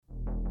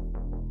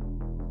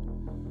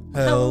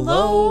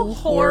Hello,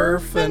 horror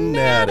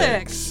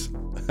fanatics.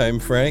 I'm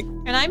Frank.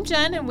 And I'm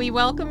Jen, and we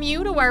welcome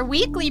you to our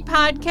weekly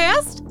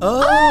podcast.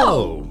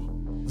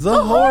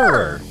 The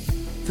horror.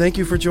 Thank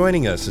you for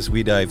joining us as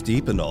we dive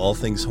deep into all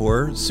things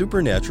horror,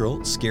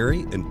 supernatural,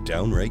 scary, and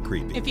downright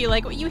creepy. If you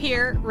like what you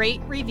hear,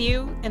 rate,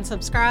 review, and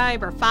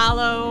subscribe, or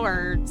follow,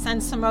 or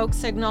send smoke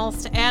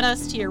signals to add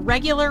us to your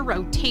regular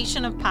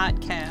rotation of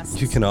podcasts.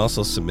 You can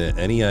also submit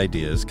any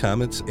ideas,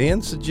 comments,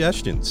 and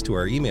suggestions to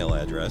our email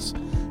address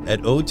at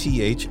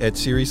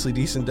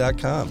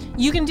oth@seriouslydecent.com.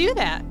 You can do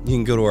that. You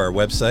can go to our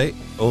website,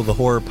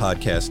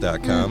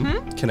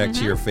 thehorrorpodcast.com, connect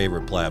to your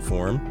favorite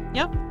platform.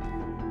 Yep.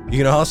 You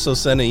can also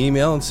send an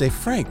email and say,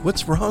 Frank,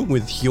 what's wrong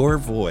with your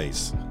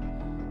voice?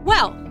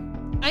 Well,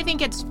 I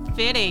think it's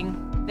fitting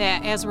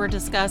that as we're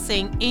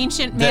discussing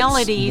ancient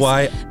maladies,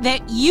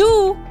 that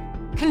you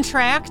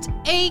contract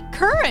a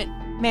current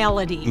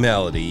malady.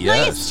 Malady,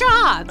 yes. Nice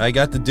job. I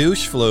got the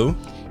douche flu.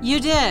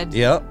 You did.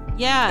 Yep.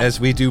 Yeah. As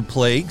we do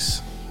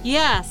plagues.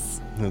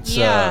 Yes. It's,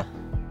 yeah.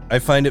 I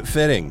find it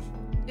fitting.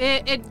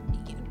 It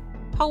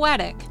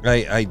poetic.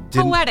 I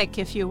didn't. Poetic,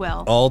 if you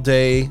will. All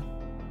day,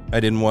 I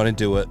didn't want to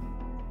do it.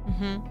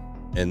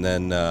 Mm-hmm. And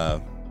then,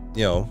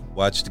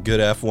 watched a good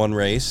F1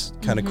 race.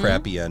 Kind of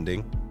crappy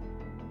ending.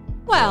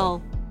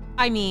 Well,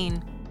 I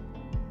mean,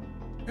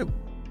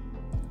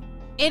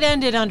 it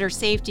ended under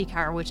safety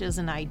car, which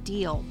isn't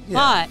ideal.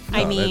 Yeah,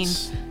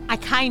 but, I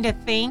kind of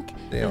think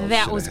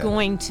that was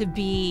going to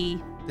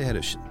be...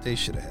 They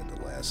should have had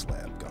the last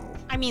lap go.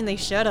 I mean, they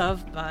should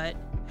have, but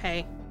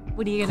hey,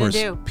 what are you going to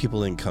do?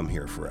 People didn't come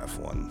here for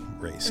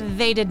F1 racing.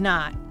 They did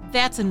not.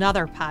 That's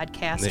another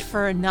podcast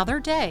for another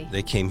day.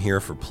 They came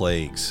here for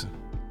plagues.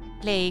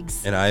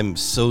 Plagues. And I'm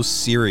so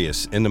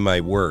serious into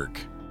my work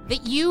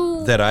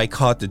that I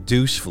caught the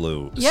douche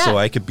flu so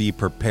I could be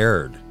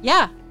prepared.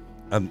 Yeah.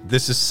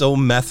 This is so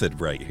method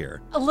right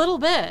here. A little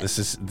bit. This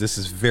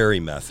is very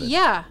method.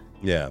 Yeah.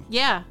 Yeah.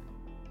 Yeah.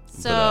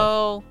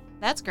 So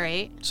that's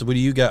great. So what do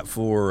you got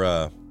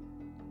for?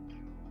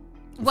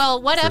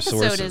 Well, what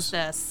episode sources? is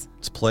this?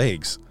 It's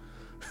plagues.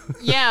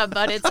 Yeah,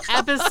 but it's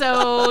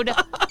episode.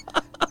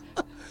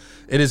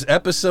 It is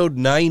episode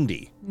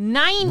 90.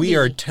 90. We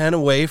are 10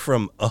 away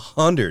from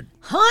 100.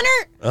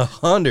 100?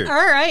 100. All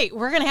right.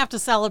 We're going to have to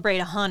celebrate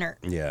 100.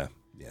 Yeah.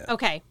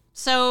 Okay.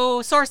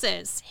 So,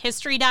 sources.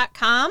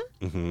 History.com.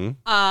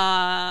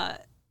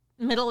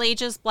 Middle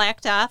Ages Black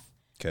Death.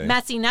 Okay.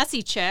 Messy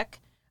Nessie Chick.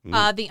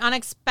 The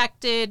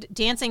Unexpected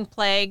Dancing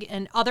Plague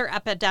and Other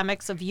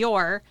Epidemics of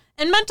Yore.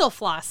 And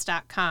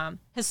MentalFloss.com.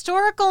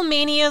 Historical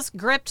manias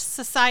gripped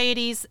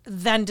societies,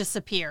 then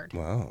disappeared.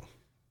 Wow.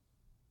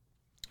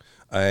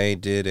 I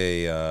did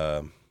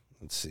a,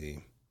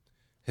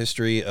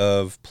 History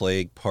of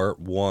Plague Part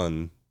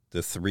 1,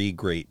 The Three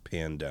Great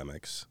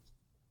Pandemics.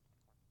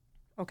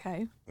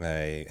 Okay.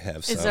 I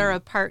have some. Is there a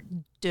part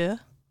 2?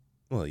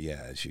 Well,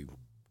 yeah, as you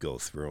go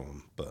through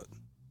them, but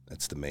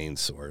that's the main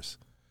source.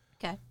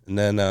 Okay. And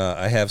then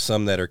I have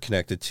some that are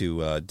connected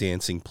to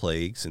dancing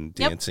plagues and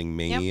dancing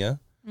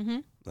mania. Yep. Mm-hmm.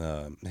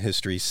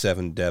 History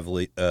 7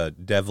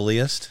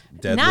 deadliest.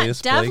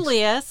 Not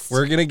deadliest.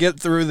 We're going to get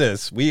through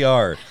this. We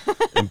are.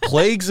 And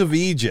Plagues of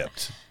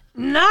Egypt.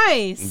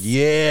 Nice.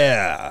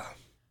 Yeah.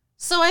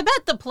 So I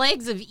bet the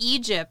Plagues of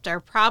Egypt are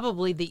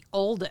probably the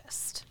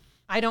oldest.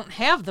 I don't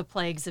have the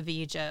Plagues of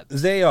Egypt.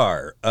 They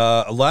are.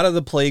 A lot of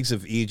the Plagues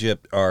of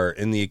Egypt are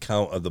in the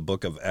account of the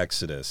book of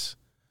Exodus.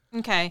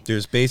 Okay.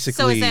 There's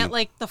basically... So is that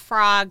like the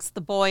frogs,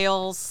 the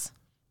boils...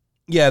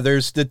 Yeah,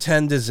 there's the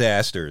 10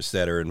 disasters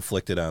that are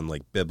inflicted on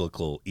like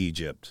biblical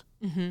Egypt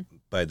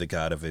by the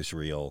God of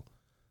Israel.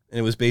 And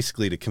it was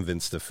basically to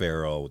convince the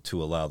Pharaoh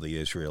to allow the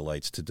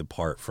Israelites to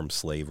depart from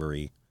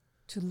slavery.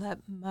 To let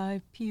my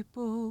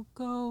people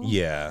go.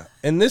 Yeah.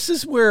 And this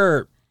is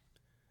where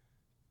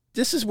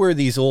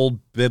these old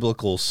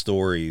biblical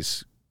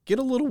stories get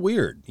a little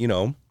weird, you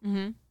know?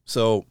 Mm-hmm.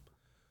 So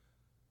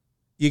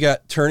you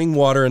got turning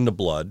water into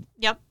blood.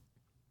 Yep.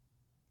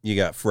 You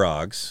got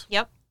frogs.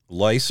 Yep.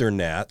 Lice or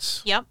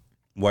gnats. Yep.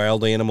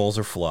 Wild animals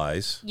or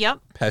flies. Yep.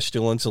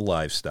 Pestilence of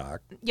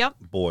livestock. Yep.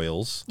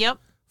 Boils. Yep.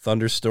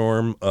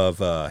 Thunderstorm of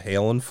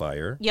hail and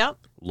fire. Yep.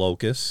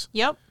 Locusts.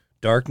 Yep.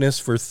 Darkness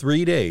for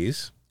 3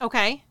 days.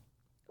 Okay.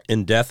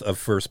 And death of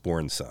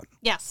firstborn son.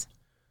 Yes.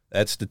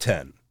 That's the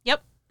 10.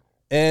 Yep.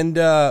 And,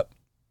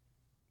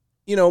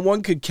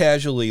 one could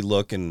casually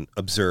look and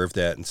observe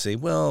that and say,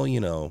 well,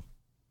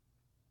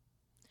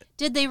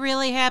 Did they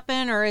really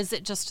happen, or is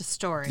it just a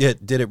story? Yeah,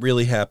 did it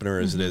really happen,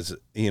 or is is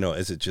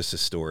it just a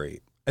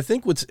story? I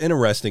think what's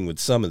interesting with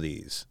some of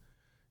these,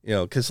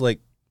 because like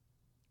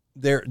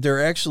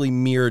they're actually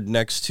mirrored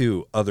next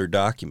to other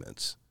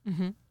documents.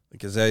 Mm-hmm.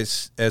 Because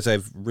as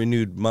I've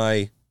renewed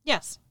my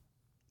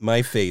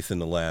faith in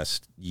the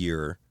last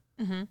year,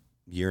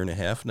 year and a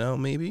half now,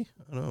 maybe,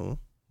 I don't know.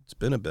 It's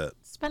been a bit.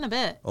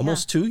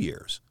 Almost 2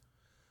 years.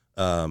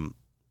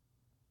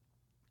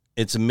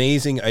 It's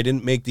amazing. I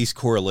didn't make these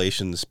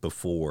correlations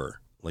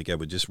before. Like, I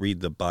would just read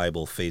the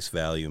Bible face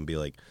value and be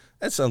like,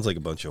 that sounds like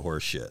a bunch of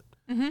horse shit.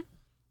 Mm-hmm.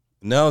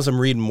 now as I'm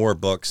reading more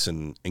books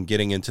and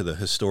getting into the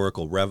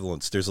historical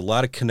relevance, there's a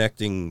lot of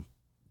connecting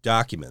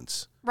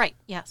documents Right,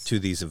 yes. to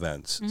these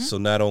events. So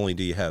not only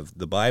do you have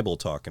the Bible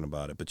talking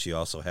about it, but you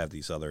also have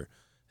these other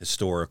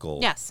historical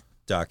Yes.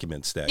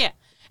 documents that Yeah.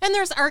 And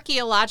there's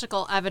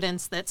archaeological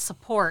evidence that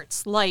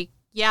supports, like,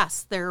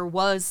 yes, there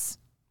was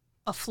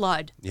a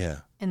flood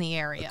in the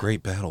area. a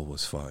great battle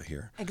was fought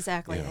here.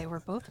 Exactly. Yeah. They were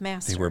both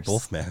masters. They were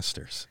both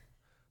masters.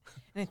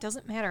 And it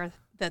doesn't matter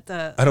that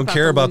the... I don't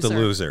care about the loser.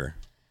 loser.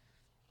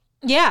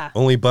 Yeah.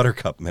 Only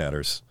Buttercup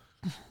matters.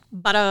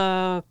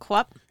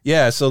 Buttercup.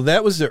 Yeah, so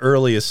that was the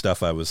earliest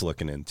stuff I was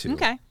looking into.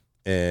 Okay.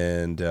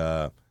 And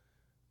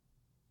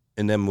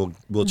then we'll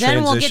Then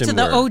transition we'll get to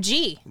the where,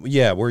 OG.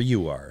 Yeah, where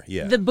you are.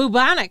 Yeah. The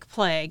bubonic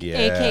plague, Yeah.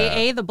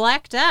 a.k.a. the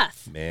Black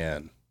Death.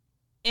 Man.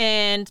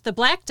 And the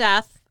Black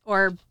Death,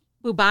 or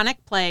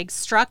bubonic plague,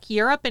 struck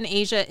Europe and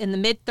Asia in the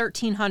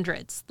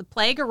mid-1300s. The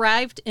plague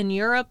arrived in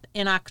Europe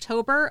in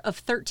October of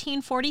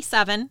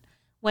 1347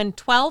 when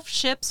 12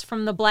 ships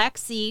from the Black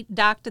Sea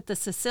docked at the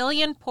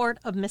Sicilian port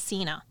of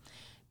Messina.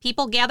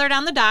 People gathered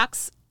on the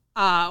docks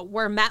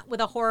were met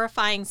with a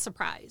horrifying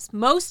surprise.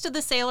 Most of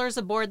the sailors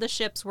aboard the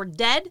ships were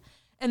dead,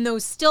 and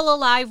those still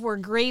alive were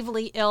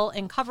gravely ill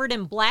and covered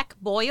in black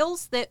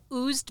boils that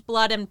oozed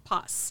blood and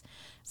pus.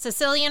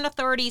 Sicilian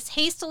authorities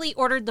hastily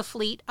ordered the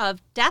fleet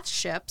of death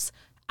ships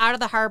out of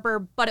the harbor,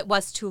 but it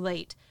was too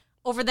late.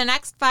 Over the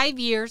next 5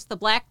 years, the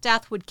Black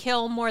Death would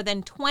kill more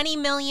than 20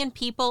 million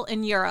people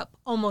in Europe,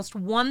 almost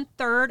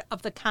 1/3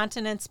 of the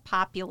continent's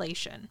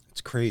population. It's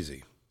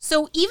crazy.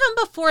 So even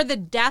before the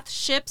death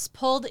ships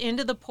pulled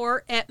into the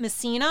port at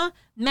Messina,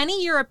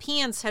 many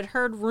Europeans had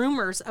heard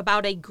rumors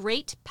about a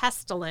great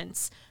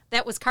pestilence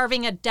that was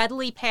carving a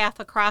deadly path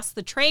across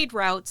the trade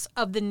routes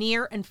of the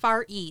Near and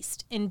Far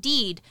East.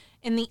 Indeed,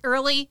 in the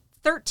early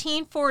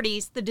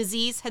 1340s, the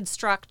disease had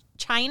struck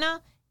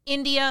China,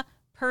 India,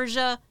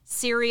 Persia,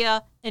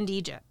 Syria, and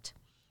Egypt.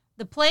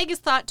 The plague is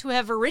thought to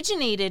have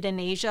originated in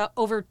Asia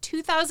over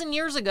 2,000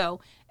 years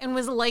ago and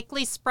was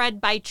likely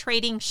spread by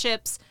trading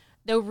ships,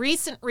 though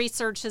recent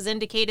research has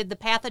indicated the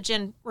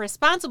pathogen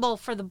responsible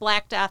for the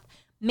Black Death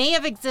may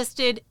have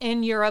existed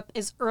in Europe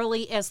as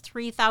early as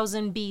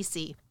 3000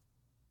 BC.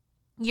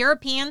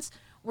 Europeans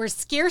were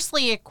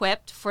scarcely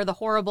equipped for the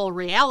horrible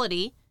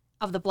reality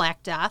of the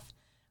Black Death.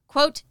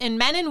 Quote, "In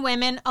men and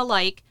women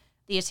alike,"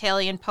 the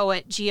Italian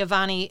poet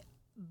Giovanni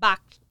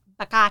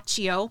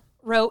Boccaccio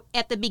wrote,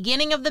 "at the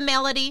beginning of the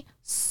malady,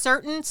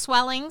 certain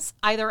swellings,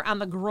 either on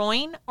the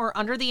groin or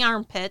under the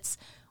armpits,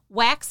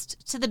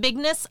 waxed to the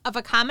bigness of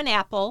a common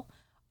apple,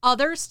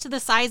 others to the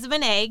size of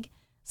an egg,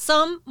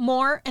 some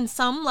more and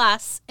some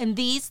less, and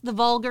these the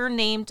vulgar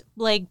named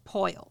plague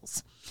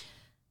boils,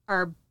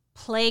 or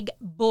plague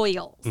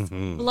boils.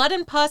 Blood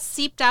and pus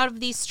seeped out of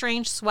these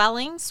strange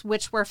swellings,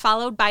 which were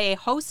followed by a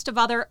host of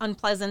other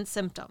unpleasant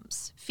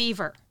symptoms: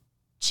 fever,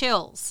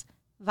 chills,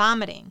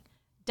 vomiting,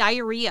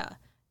 diarrhea,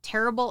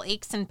 terrible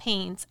aches and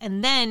pains,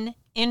 and then,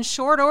 in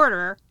short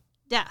order,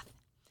 death.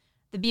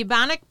 The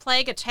bubonic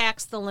plague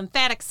attacks the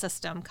lymphatic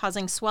system,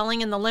 causing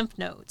swelling in the lymph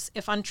nodes.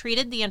 If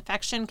untreated, the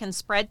infection can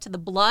spread to the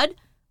blood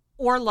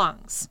or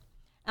lungs.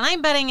 And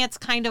I'm betting it's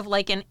kind of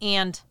like an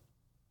and,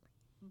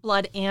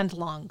 blood and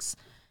lungs.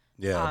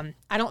 Yeah.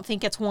 I don't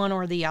think it's one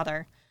or the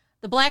other.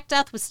 The Black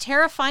Death was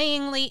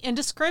terrifyingly,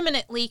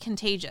 indiscriminately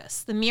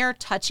contagious. The mere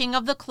touching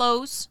of the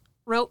clothes,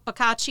 wrote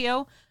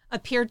Boccaccio,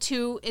 appeared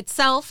to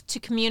itself to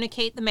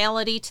communicate the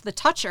malady to the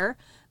toucher.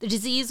 The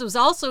disease was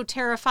also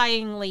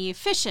terrifyingly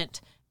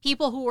efficient.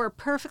 People who were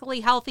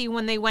perfectly healthy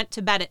when they went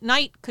to bed at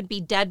night could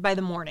be dead by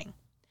the morning.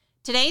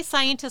 Today,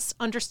 scientists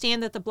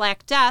understand that the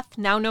Black Death,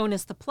 now known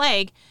as the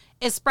plague,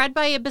 is spread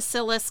by a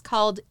bacillus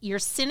called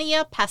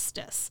Yersinia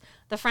pestis.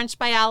 The French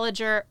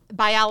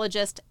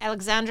biologist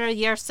Alexandre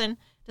Yersin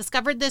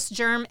discovered this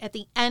germ at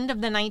the end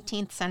of the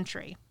 19th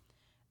century.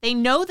 They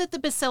know that the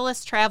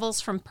bacillus travels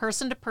from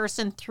person to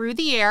person through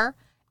the air,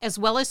 as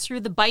well as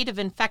through the bite of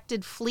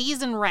infected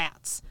fleas and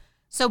rats.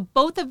 So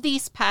both of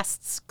these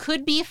pests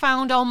could be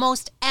found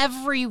almost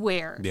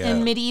everywhere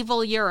in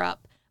medieval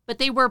Europe, but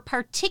they were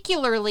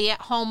particularly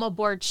at home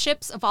aboard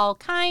ships of all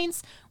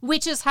kinds,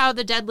 which is how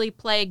the deadly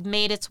plague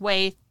made its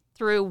way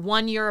through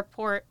one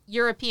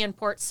European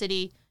port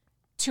city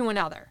to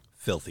another.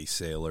 Filthy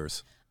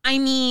sailors. I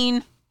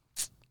mean,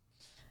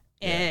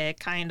 it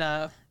kind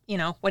of,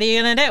 what are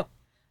you going to do?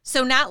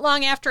 So not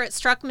long after it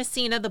struck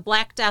Messina, the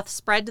Black Death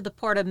spread to the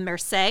port of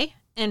Marseille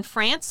in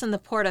France and the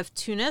port of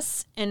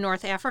Tunis in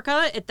North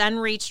Africa. It then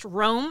reached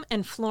Rome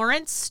and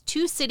Florence,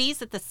 two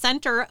cities at the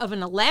center of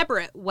an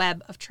elaborate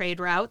web of trade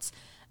routes.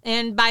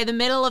 And by the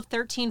middle of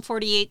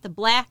 1348, the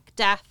Black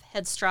Death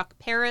had struck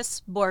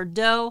Paris,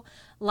 Bordeaux,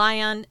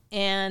 Lyon,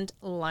 and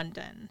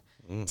London.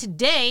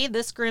 Today,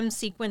 this grim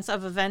sequence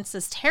of events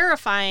is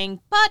terrifying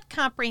but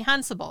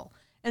comprehensible.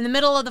 In the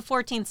middle of the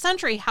 14th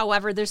century,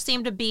 however, there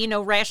seemed to be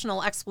no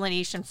rational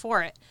explanation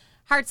for it.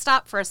 Hard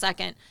stop for a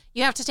second.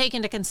 You have to take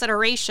into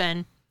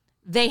consideration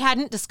they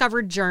hadn't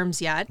discovered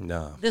germs yet.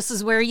 No. This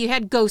is where you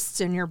had ghosts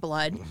in your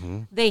blood.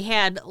 They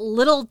had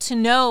little to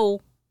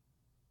no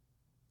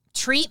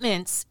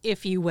treatments,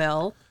 if you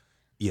will.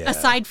 Yeah.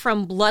 Aside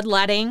from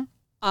bloodletting,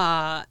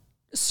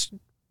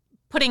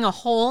 putting a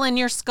hole in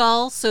your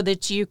skull so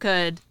that you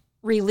could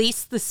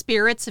release the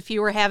spirits if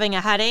you were having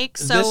a headache.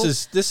 So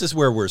this is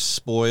where we're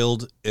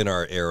spoiled in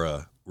our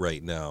era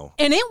right now.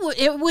 And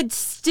it would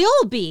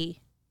still be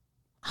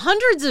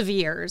hundreds of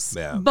years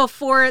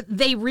before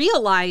they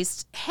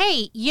realized,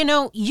 hey,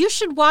 you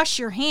should wash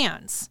your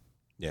hands.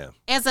 Yeah.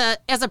 As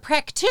a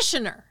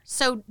practitioner.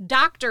 So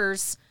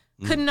doctors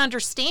couldn't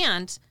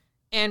understand.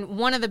 And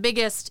one of the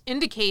biggest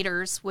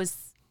indicators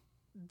was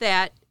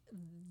that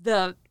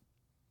the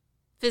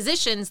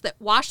physicians that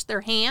washed their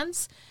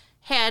hands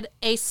had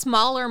a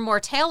smaller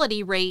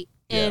mortality rate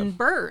in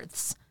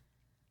births,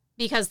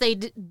 because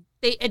it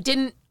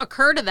didn't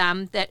occur to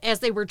them that as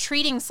they were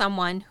treating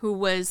someone who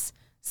was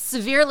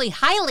severely,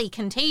 highly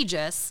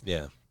contagious,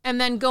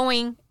 and then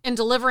going and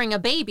delivering a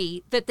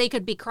baby, that they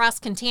could be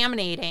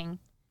cross-contaminating.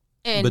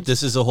 But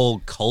this is a whole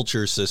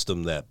culture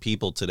system that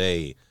people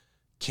today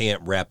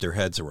can't wrap their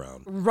heads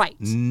around. Right.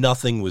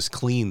 Nothing was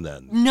clean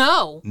then.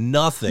 No.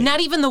 Nothing.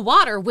 Not even the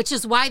water, which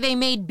is why they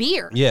made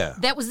beer. Yeah.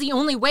 That was the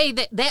only way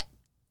that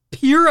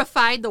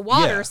purified the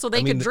water so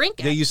they could drink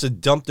it. They used to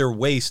dump their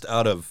waste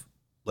out of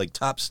like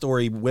top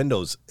story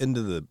windows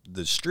into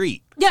the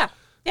street. Yeah.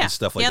 And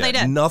stuff like that. They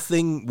did.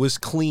 Nothing was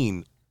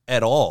clean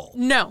at all.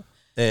 No.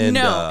 And,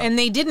 and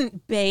they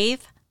didn't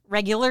bathe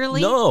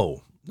regularly.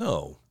 No.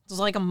 It was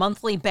like a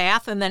monthly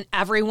bath, and then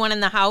everyone in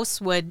the house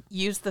would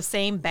use the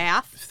same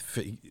bath.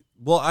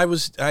 Well,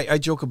 I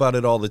joke about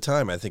it all the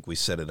time. I think we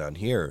said it on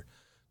here.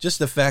 Just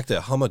the fact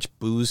that how much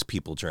booze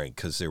people drank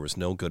because there was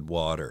no good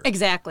water.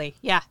 Exactly,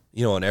 yeah.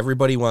 And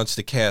everybody wants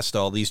to cast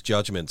all these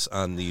judgments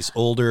on these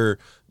older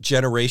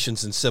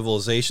generations and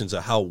civilizations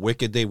of how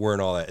wicked they were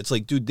and all that. It's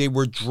like, dude, they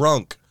were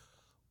drunk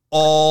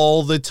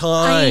all the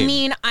time. I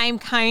mean, I'm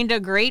kind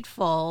of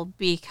grateful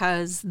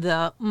because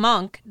the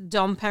monk,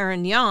 Dom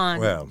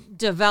Perignon,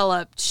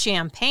 developed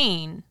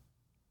champagne.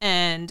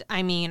 And,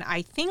 I mean,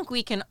 I think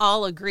we can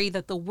all agree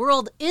that the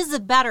world is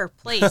a better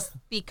place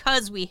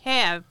because we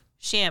have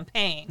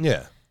champagne.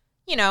 Yeah.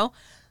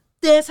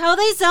 That's how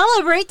they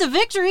celebrate the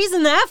victories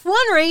in the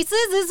F1 races,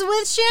 is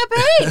with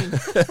champagne.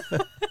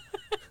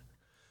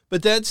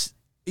 But I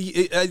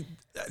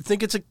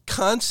think it's a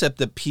concept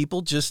that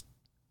people just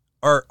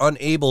are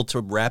unable to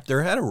wrap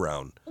their head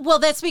around. Well,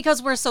 that's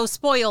because we're so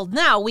spoiled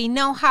now. We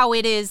know how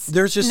it is.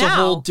 There's just a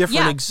whole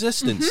different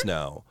existence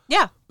now.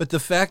 Yeah. But the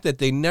fact that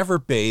they never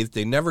bathed,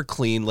 they never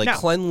cleaned,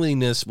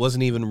 cleanliness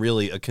wasn't even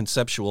really a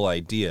conceptual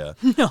idea.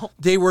 No.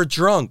 They were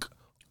drunk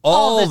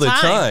all the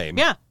time.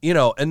 Yeah.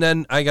 And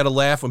then I got to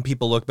laugh when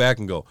people look back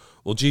and go,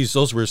 well, geez,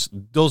 those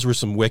were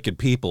some wicked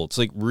people. It's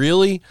like,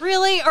 really?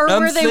 Really? Or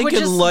I'm were they thinking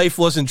just life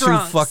wasn't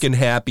drunks? too fucking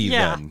happy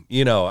then.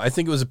 I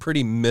think it was a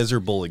pretty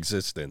miserable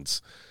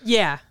existence.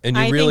 Yeah. And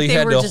you really think they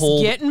had were to just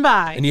hold getting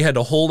by. And you had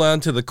to hold on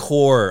to the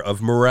core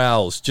of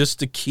morals just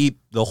to keep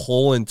the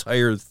whole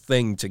entire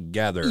thing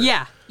together.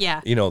 Yeah.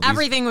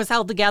 Everything was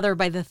held together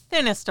by the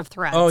thinnest of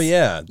threads. Oh,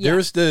 yeah.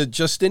 There's the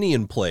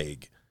Justinian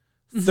plague.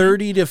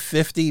 30 to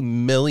 50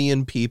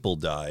 million people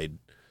died.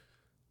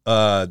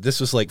 This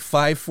was like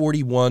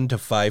 541 to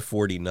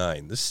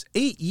 549. This is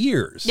 8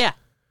 years. Yeah.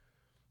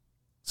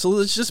 So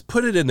let's just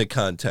put it into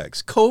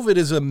context. COVID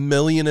is 1.5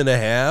 million,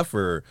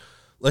 or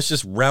let's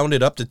just round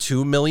it up to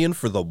 2 million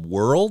for the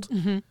world.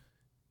 Mm-hmm.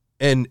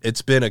 And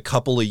it's been a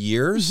couple of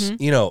years.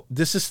 Mm-hmm.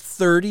 This is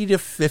 30 to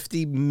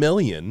 50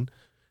 million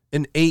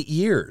in 8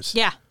 years.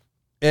 Yeah.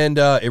 And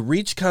it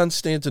reached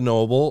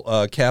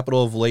Constantinople,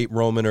 capital of late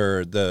Roman,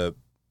 or the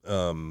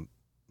I'm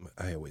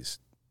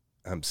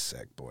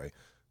sick, boy.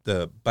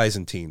 The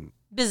Byzantine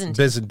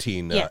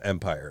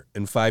Empire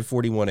in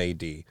 541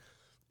 AD.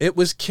 It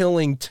was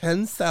killing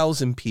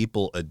 10,000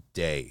 people a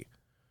day.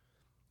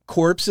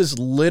 Corpses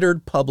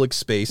littered public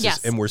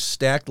spaces and were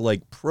stacked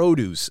like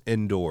produce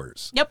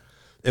indoors. Yep.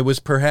 It was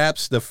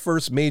perhaps the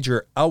first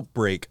major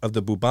outbreak of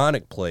the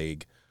bubonic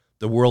plague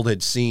the world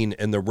had seen,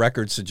 and the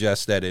record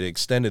suggests that it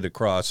extended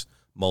across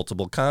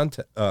multiple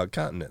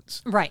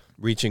continents. Right.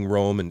 Reaching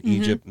Rome and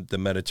Egypt, the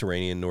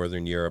Mediterranean,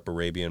 Northern Europe,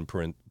 Arabian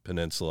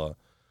Peninsula.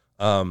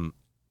 And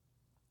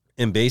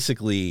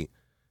basically,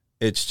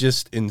 it's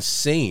just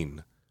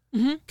insane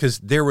because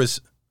there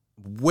was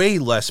way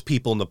less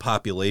people in the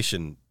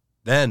population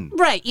then.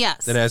 Right,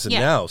 yes. Than as of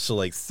now. So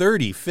like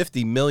 30,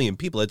 50 million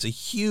people. That's a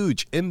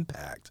huge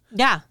impact.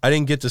 Yeah. I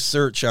didn't get to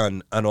search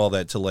on all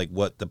that to like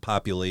what the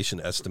population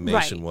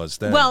estimation was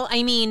then. Well,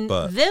 I mean,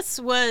 this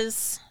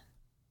was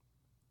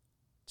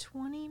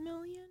 20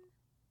 million?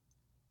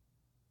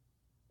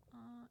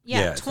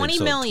 20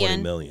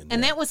 million.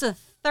 And that was a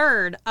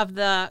third of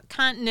the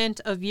continent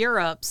of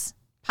Europe's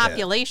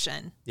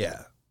population.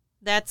 Yeah.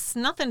 That's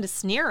nothing to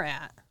sneer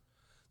at.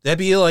 That'd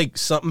be like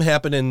something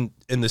happening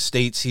in the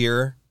States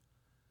here,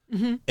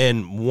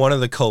 and one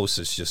of the coasts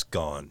is just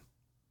gone.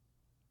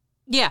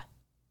 Yeah.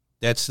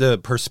 That's the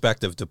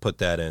perspective to put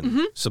that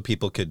in, so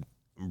people could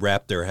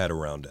wrap their head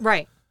around it.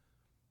 Right.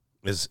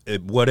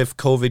 What if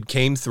COVID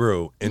came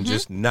through and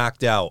just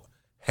knocked out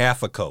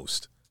half a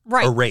coast?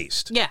 Right.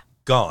 Erased. Yeah.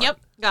 Gone. Yep.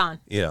 Gone.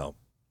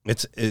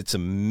 It's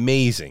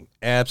amazing,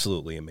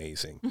 absolutely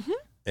amazing. Mm-hmm.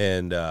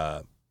 And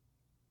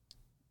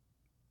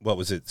what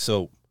was it?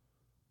 So,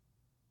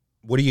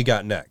 what do you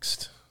got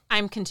next?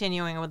 I'm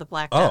continuing with the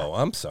Black Death. Oh,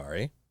 I'm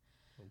sorry.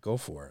 Go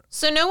for it.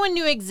 So no one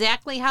knew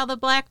exactly how the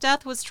Black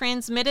Death was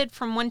transmitted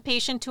from one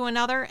patient to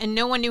another, and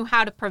no one knew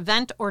how to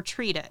prevent or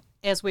treat it,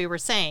 as we were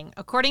saying.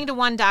 According to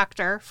one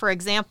doctor, for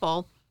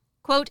example,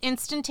 quote,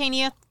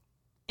 instantaneous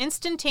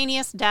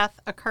death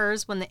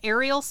occurs when the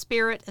aerial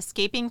spirit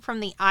escaping from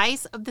the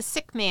eyes of the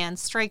sick man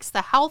strikes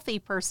the healthy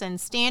person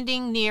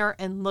standing near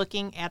and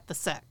looking at the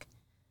sick.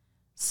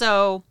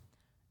 So,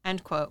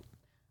 end quote.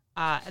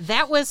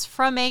 That was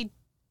from a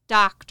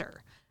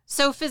doctor.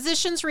 So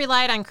physicians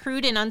relied on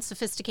crude and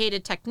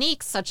unsophisticated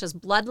techniques such as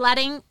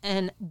bloodletting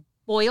and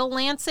boil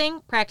lancing,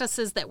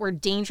 practices that were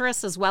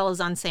dangerous as well as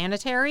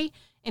unsanitary,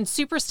 and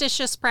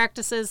superstitious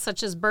practices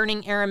such as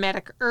burning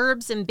aromatic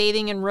herbs and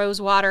bathing in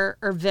rose water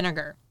or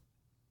vinegar.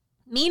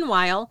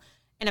 Meanwhile,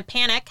 in a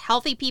panic,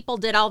 healthy people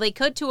did all they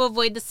could to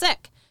avoid the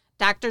sick.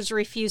 Doctors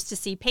refused to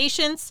see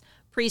patients,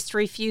 priests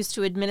refused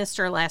to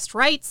administer last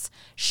rites,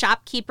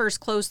 shopkeepers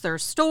closed their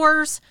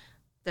stores.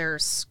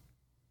 There's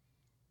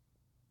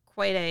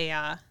quite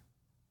a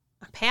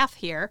path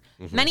here.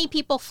 Mm-hmm. Many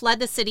people fled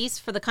the cities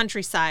for the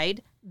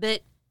countryside,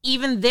 but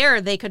even there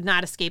they could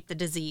not escape the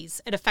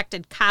disease. It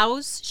affected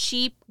cows,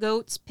 sheep,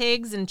 goats,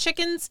 pigs, and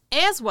chickens,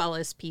 as well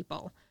as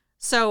people.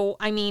 So,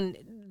 I mean,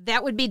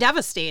 that would be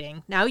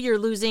devastating. Now you're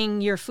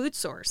losing your food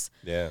source.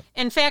 Yeah.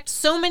 In fact,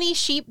 so many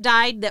sheep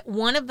died that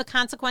one of the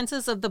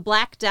consequences of the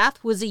Black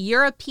Death was a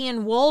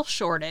European wool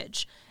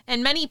shortage.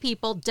 And many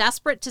people,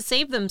 desperate to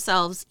save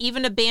themselves,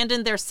 even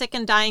abandoned their sick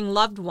and dying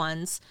loved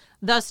ones.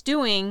 Thus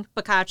doing,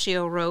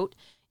 Boccaccio wrote,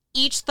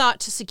 each thought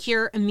to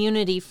secure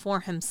immunity for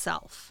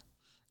himself.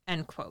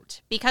 End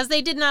quote. Because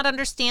they did not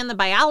understand the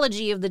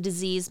biology of the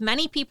disease,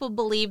 many people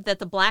believed that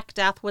the Black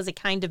Death was a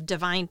kind of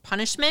divine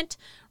punishment,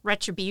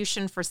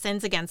 retribution for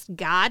sins against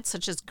God,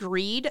 such as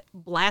greed,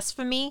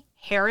 blasphemy,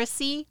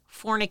 heresy,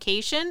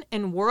 fornication,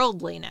 and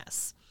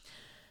worldliness.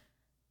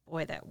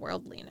 Boy, that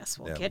worldliness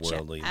will get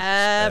you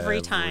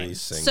every time.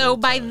 So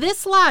by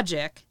this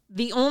logic,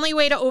 the only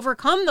way to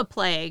overcome the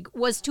plague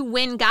was to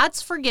win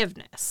God's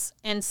forgiveness.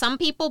 And some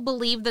people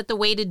believe that the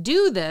way to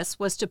do this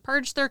was to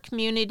purge their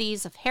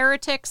communities of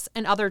heretics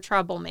and other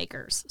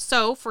troublemakers.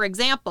 So, for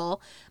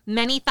example,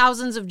 many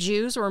thousands of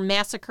Jews were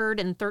massacred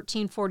in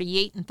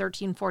 1348 and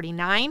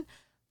 1349.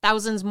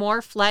 Thousands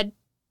more fled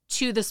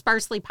to the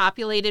sparsely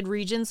populated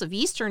regions of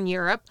Eastern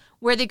Europe,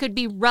 where they could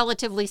be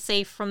relatively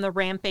safe from the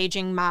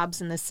rampaging mobs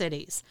in the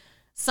cities.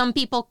 Some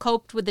people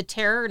coped with the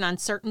terror and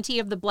uncertainty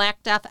of the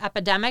Black Death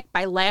epidemic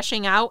by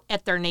lashing out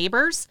at their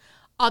neighbors.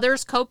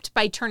 Others coped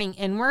by turning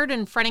inward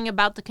and fretting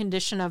about the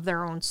condition of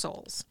their own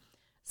souls.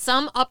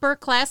 Some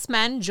upper-class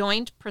men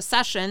joined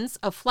processions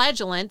of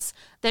flagellants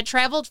that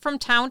traveled from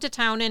town to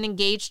town and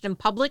engaged in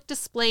public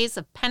displays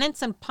of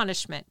penance and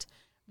punishment.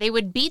 They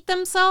would beat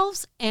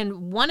themselves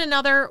and one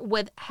another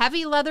with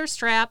heavy leather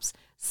straps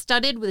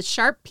studded with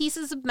sharp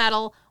pieces of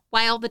metal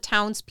while the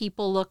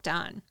townspeople looked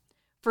on.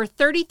 For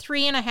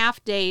 33 and a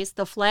half days,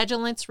 the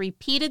flagellants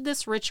repeated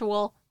this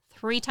ritual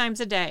 3 times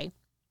a day.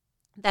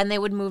 Then they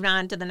would move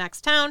on to the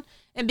next town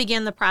and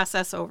begin the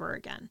process over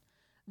again.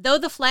 Though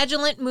the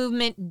flagellant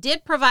movement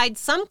did provide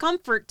some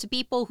comfort to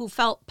people who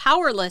felt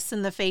powerless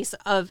in the face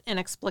of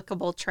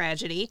inexplicable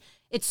tragedy,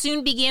 it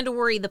soon began to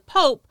worry the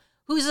Pope,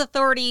 whose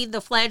authority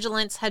the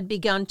flagellants had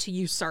begun to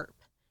usurp.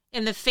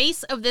 In the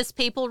face of this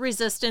papal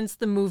resistance,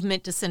 the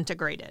movement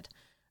disintegrated.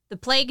 The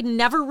plague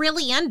never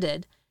really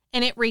ended,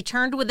 and it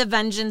returned with a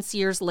vengeance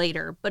years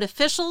later, but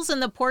officials in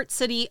the port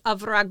city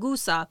of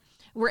Ragusa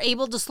were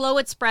able to slow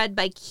its spread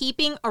by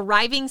keeping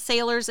arriving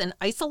sailors in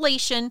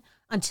isolation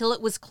until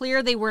it was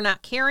clear they were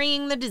not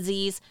carrying the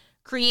disease,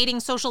 creating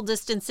social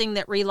distancing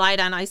that relied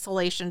on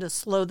isolation to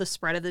slow the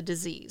spread of the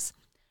disease.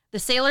 The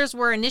sailors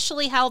were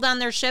initially held on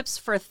their ships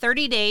for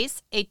 30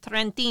 days, a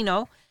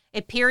Trentino,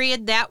 a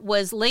period that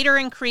was later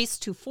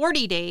increased to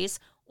 40 days,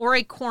 or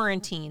a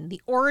quarantine,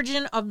 the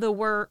origin of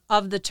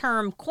the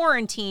term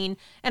quarantine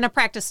and a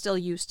practice still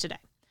used today.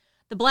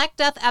 The Black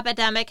Death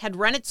epidemic had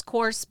run its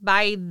course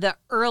by the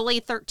early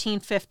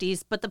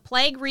 1350s, but the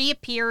plague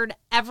reappeared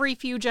every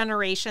few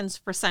generations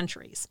for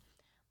centuries.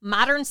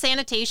 Modern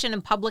sanitation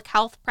and public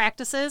health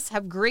practices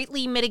have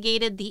greatly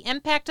mitigated the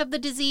impact of the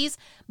disease,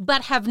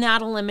 but have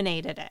not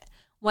eliminated it.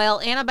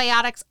 While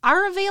antibiotics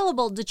are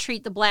available to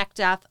treat the Black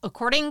Death,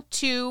 according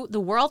to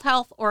the World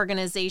Health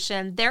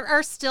Organization, there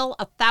are still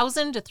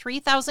 1,000 to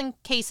 3,000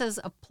 cases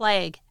of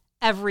plague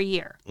every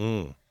year.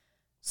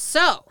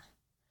 So,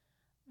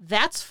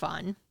 that's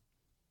fun.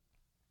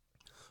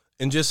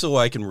 And just so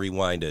I can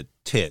rewind a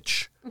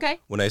titch, okay.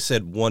 When I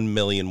said 1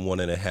 million,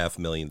 1.5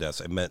 million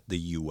deaths, I meant the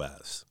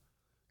U.S.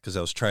 Because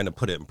I was trying to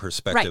put it in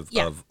perspective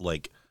of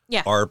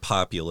our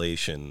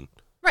population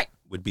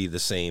would be the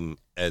same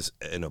as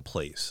in a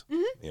place,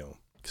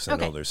 because I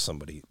know there's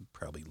somebody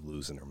probably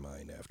losing their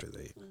mind after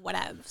they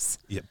whatevs.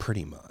 Yeah,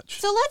 pretty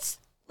much. So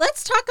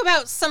let's talk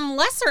about some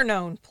lesser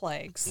known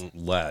plagues.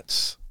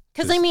 Let's.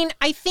 Because, I mean,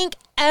 I think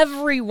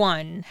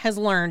everyone has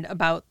learned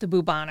about the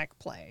bubonic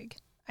plague.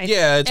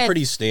 It's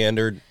pretty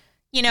standard.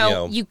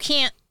 You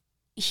can't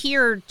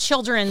hear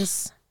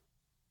children's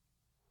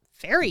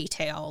fairy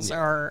tales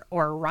or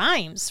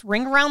rhymes.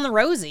 Ring Around the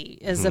Rosie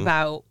is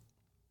about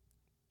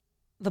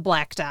the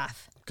Black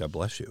Death. God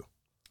bless you.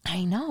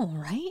 I know,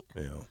 right?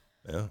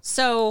 Yeah.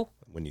 So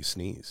when you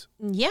sneeze.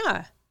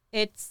 Yeah.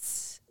 It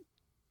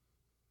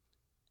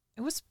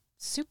was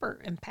super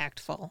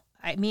impactful.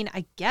 I mean,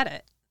 I get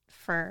it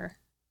for...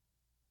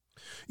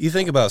 You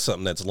think about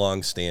something that's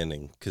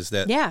long-standing, because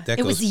that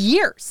it was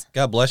years.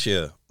 God bless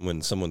you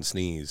when someone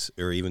sneezes,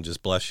 or even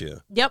just bless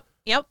you. Yep.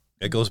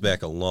 It goes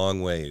back a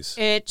long ways.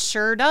 It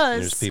sure does.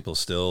 And there's people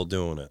still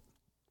doing it.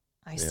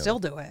 I still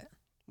do it.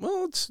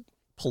 Well, it's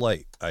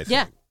polite, I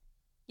think.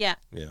 Yeah.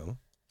 You know?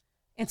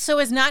 And so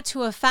as not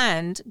to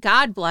offend,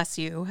 God bless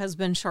you has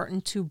been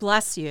shortened to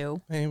bless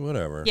you. Hey,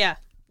 whatever. Yeah.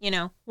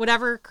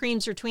 Whatever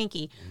creams your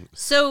Twinkie.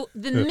 So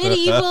the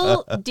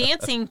medieval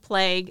dancing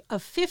plague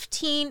of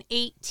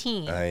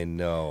 1518. I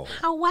know.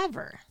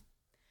 However,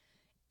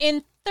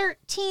 in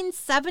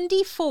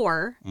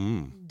 1374,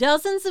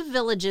 dozens of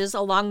villages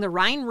along the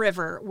Rhine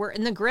River were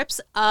in the grips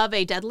of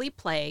a deadly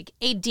plague,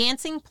 a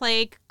dancing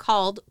plague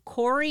called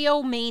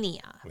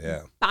choreomania.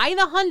 Yeah. By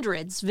the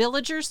hundreds,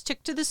 villagers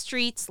took to the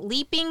streets,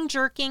 leaping,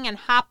 jerking, and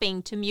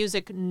hopping to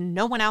music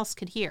no one else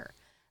could hear.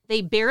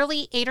 They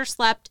barely ate or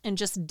slept and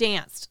just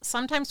danced,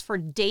 sometimes for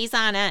days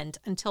on end,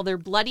 until their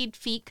bloodied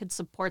feet could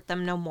support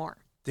them no more.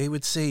 They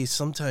would say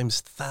sometimes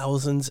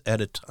thousands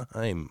at a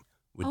time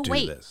would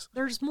do this.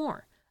 There's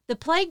more. The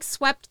plague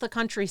swept the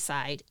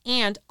countryside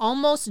and,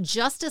 almost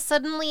just as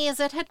suddenly as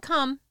it had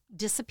come,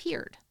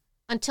 disappeared.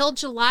 Until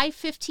July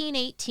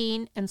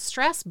 1518 in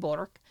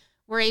Strasbourg,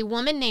 where a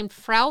woman named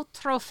Frau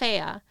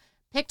Trophea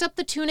picked up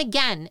the tune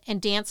again and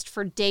danced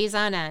for days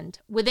on end.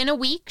 Within a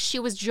week, she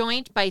was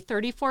joined by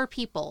 34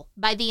 people.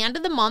 By the end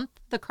of the month,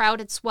 the crowd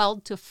had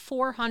swelled to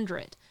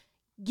 400.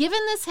 Given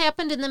this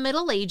happened in the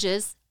Middle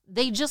Ages,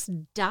 they just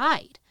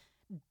died.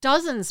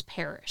 Dozens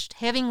perished,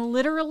 having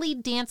literally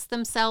danced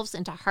themselves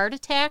into heart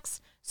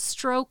attacks,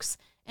 strokes,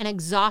 and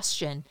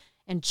exhaustion.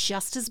 And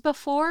just as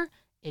before,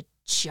 it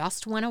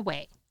just went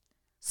away.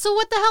 So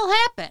what the hell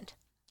happened?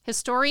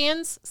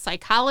 Historians,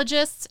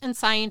 psychologists, and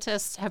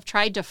scientists have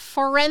tried to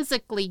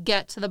forensically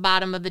get to the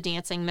bottom of the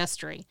dancing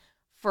mystery.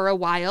 For a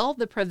while,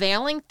 the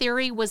prevailing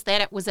theory was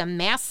that it was a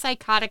mass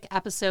psychotic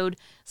episode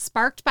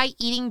sparked by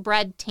eating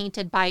bread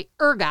tainted by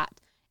ergot,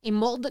 a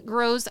mold that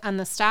grows on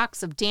the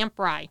stalks of damp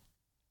rye.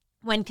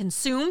 When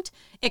consumed,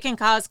 it can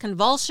cause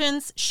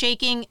convulsions,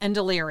 shaking, and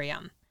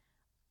delirium.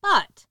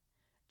 But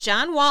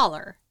John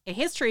Waller, a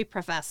history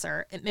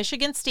professor at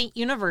Michigan State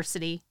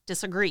University,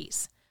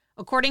 disagrees.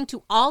 According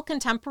to all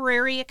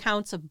contemporary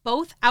accounts of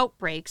both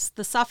outbreaks,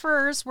 the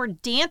sufferers were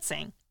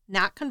dancing,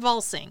 not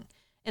convulsing.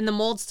 In the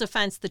mold's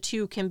defense, the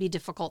two can be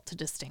difficult to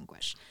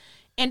distinguish.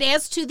 And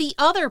as to the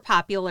other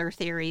popular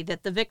theory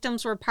that the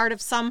victims were part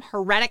of some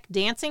heretic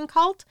dancing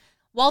cult,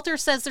 Walter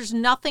says there's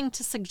nothing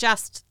to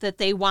suggest that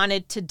they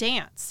wanted to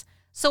dance.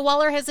 So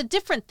Waller has a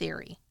different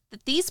theory,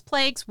 that these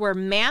plagues were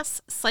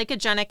mass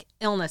psychogenic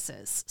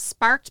illnesses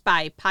sparked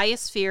by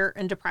pious fear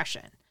and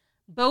depression.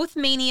 Both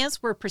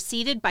manias were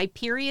preceded by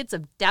periods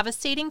of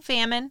devastating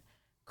famine,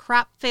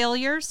 crop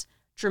failures,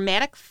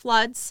 dramatic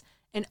floods,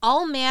 and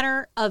all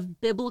manner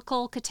of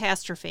biblical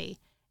catastrophe.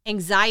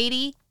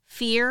 Anxiety,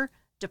 fear,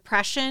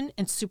 depression,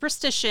 and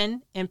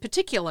superstition, in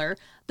particular,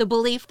 the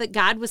belief that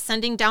God was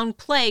sending down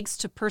plagues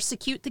to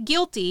persecute the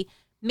guilty,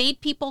 made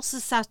people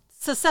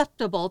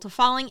susceptible to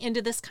falling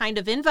into this kind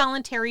of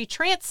involuntary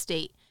trance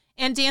state.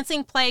 And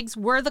dancing plagues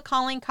were the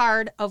calling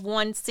card of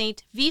one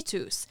Saint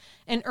Vitus,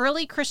 an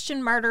early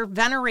Christian martyr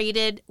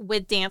venerated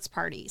with dance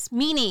parties,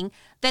 meaning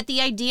that the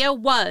idea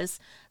was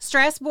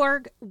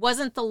Strasbourg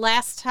wasn't the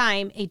last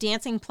time a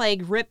dancing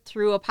plague ripped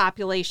through a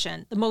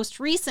population. The most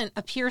recent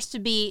appears to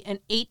be in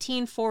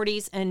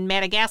 1840s in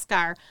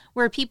Madagascar,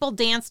 where people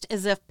danced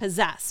as if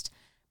possessed.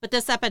 But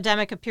this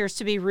epidemic appears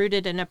to be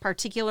rooted in a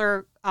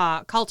particular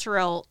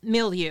cultural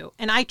milieu.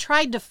 And I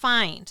tried to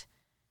find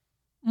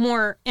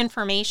more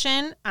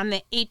information on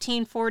the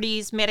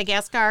 1840s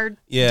Madagascar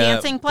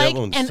dancing plague,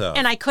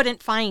 and I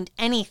couldn't find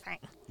anything.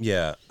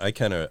 Yeah, I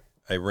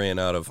ran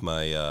out of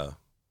my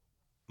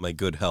my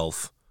good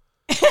health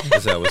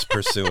as I was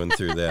pursuing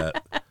through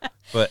that.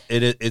 But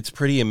it's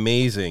pretty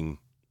amazing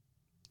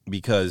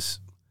because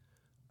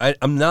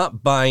I'm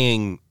not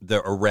buying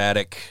the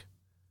erratic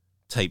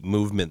type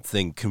movement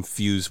thing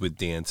confused with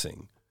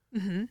dancing.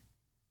 Mm-hmm.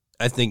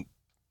 I think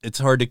it's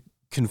hard to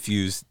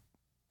confuse.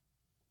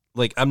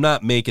 Like, I'm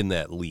not making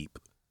that leap.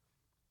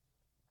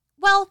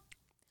 Well,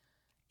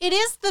 it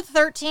is the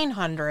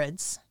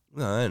 1300s.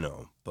 No, I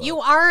know. But... You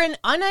are an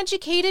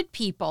uneducated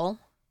people.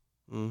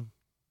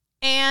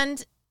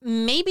 And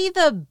maybe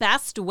the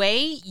best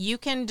way you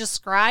can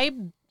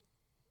describe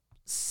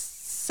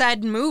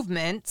said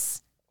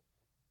movements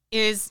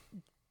is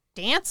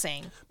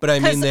dancing. But I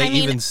mean, they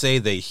even say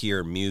they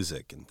hear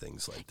music and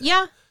things like that.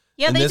 Yeah,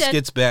 and they this did.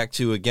 Gets back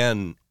to,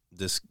 again,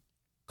 this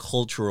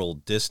cultural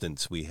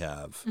distance we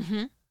have.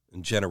 Mm-hmm.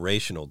 and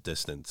generational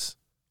distance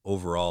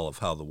overall of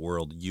how the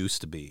world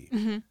used to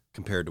be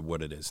compared to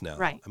what it is now.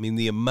 Right. I mean,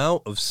 the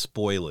amount of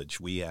spoilage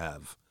we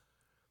have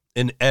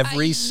in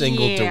every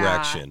single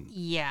direction.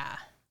 Yeah.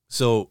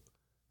 So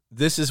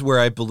this is where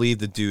I believe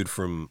the dude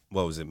from,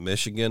 what was it,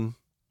 Michigan?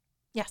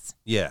 Yes.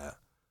 Yeah.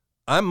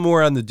 I'm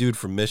more on the dude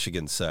from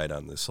Michigan's side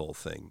on this whole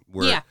thing,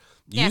 where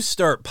you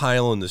start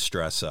piling the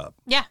stress up.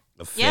 Yeah.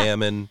 Of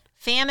famine.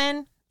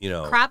 Famine, You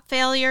know, crop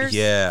failures,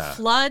 Yeah.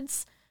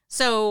 floods.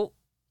 So,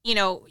 you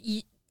know,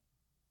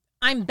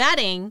 I'm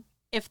betting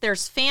if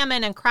there's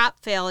famine and crop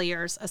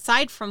failures,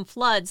 aside from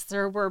floods,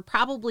 there were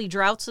probably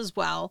droughts as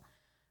well.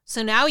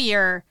 So now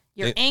you're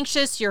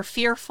anxious, you're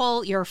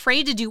fearful, you're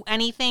afraid to do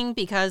anything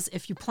because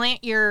if you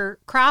plant your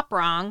crop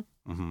wrong,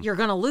 you're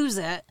going to lose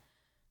it.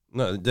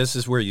 No, this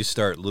is where you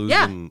start losing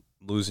your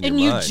And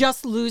mind.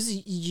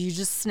 you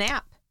just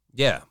snap.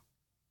 Yeah.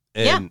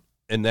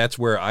 And that's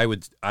where I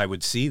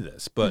would see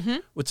this. But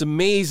what's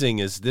amazing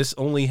is this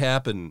only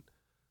happened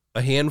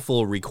a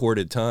handful of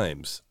recorded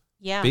times.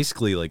 Yeah.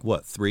 Basically, like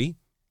what, 3?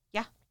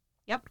 Yeah.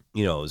 Yep.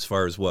 You know, as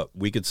far as what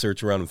we could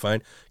search around and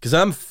find. Because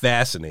I'm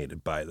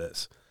fascinated by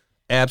this.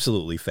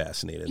 Absolutely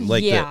fascinated.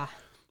 Like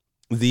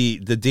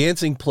the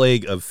dancing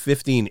plague of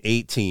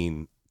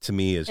 1518 to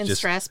me is in just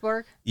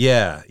Strasbourg.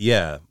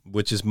 Yeah,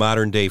 which is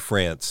modern day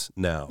France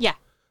now. Yeah.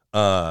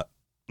 And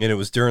it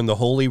was during the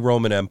Holy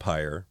Roman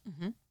Empire.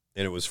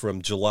 And it was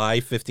from July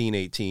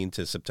 1518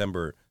 to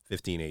September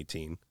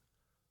 1518.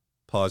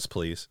 Pause,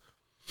 please.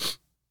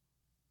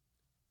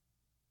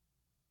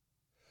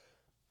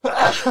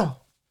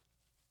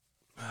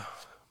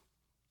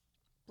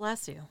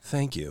 Bless you.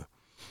 Thank you.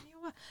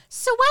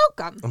 So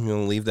welcome. I'm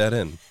going to leave that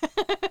in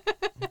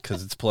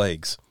because it's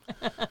plagues.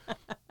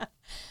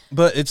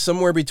 But it's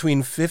somewhere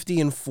between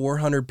 50 and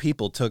 400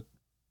 people took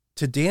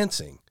to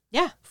dancing.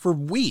 Yeah. For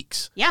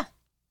weeks. Yeah.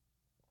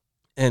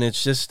 And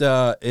it's just,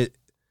 there's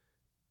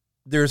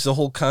a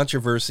whole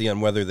controversy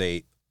on whether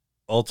they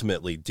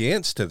ultimately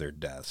danced to their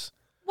deaths.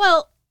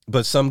 Well,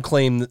 but some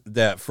claim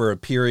that for a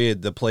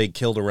period, the plague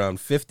killed around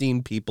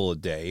 15 people a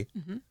day.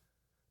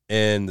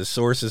 And the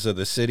sources of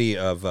the city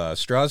of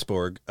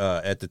Strasbourg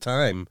at the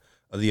time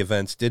of the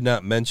events did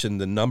not mention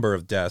the number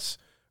of deaths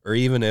or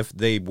even if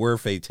they were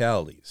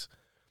fatalities.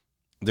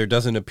 There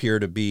doesn't appear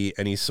to be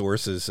any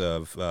sources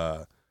of,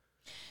 the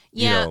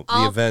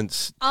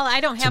events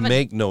I don't have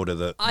make note of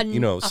the,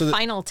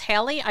 final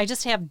tally. I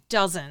just have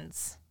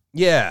dozens.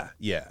 Yeah.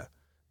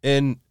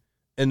 And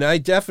I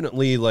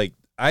definitely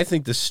I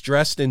think the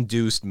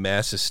stress-induced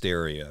mass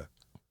hysteria.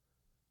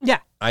 Yeah.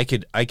 I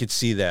could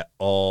see that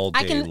all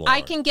day long.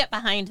 I can get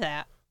behind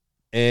that.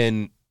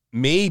 And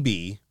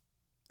maybe,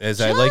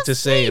 as I like to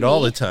say it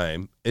all the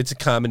time, it's a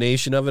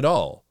combination of it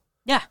all.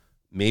 Yeah.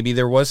 Maybe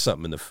there was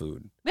something in the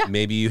food. Yeah.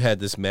 Maybe you had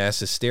this mass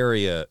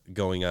hysteria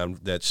going on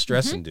that's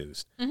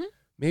stress-induced.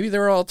 Maybe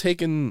they're all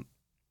taking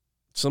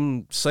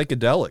some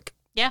psychedelic.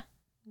 Yeah.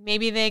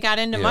 Maybe they got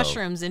into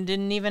mushrooms and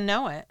didn't even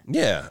know it.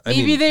 Yeah.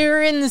 Maybe they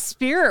were in the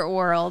spirit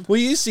world. Well,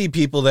 you see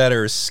people that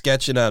are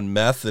sketching on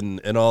meth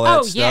and all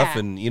that stuff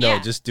and,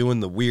 just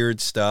doing the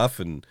weird stuff.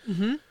 And,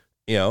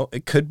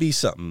 it could be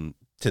something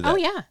to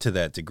that, to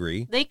that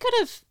degree. They could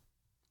have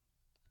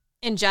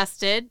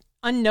ingested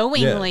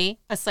unknowingly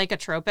a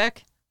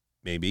psychotropic.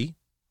 Maybe.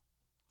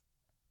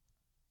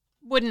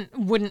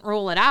 Wouldn't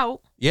rule it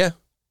out. Yeah.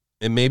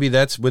 And maybe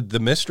that's with the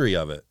mystery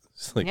of it.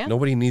 It's like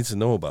nobody needs to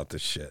know about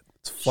this shit.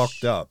 It's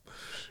fucked up.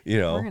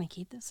 We're going to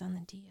keep this on the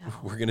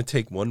DL. We're going to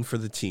take one for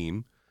the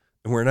team,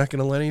 and we're not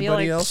going to let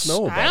anybody else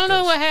know about it. I don't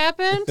know what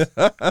happened.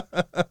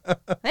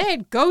 They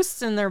had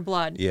ghosts in their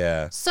blood.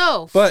 Yeah.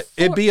 So, but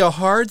it'd be a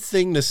hard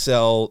thing to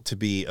sell to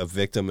be a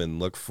victim and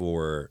look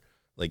for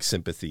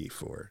sympathy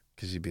for,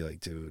 because you'd be like,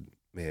 dude,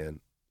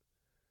 man,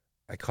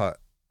 I caught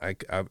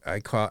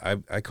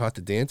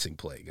the dancing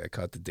plague. I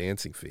caught the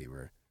dancing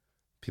fever.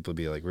 People would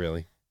be like,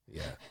 really?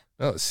 Yeah.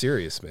 No, it's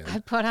serious, man. I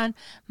put on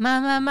my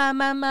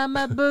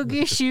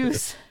boogie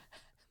shoes.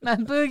 My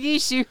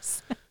boogie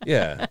shoes.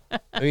 Yeah.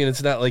 I mean,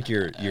 it's not like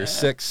you're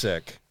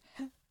sick.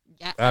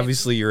 Yeah.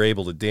 Obviously, you're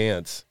able to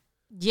dance.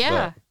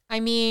 Yeah. I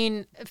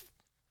mean,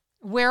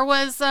 where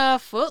was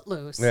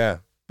Footloose? Yeah.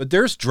 But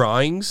there's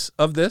drawings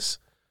of this.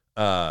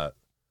 And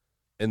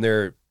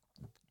they're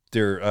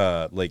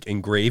like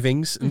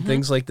engravings and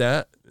things like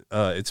that.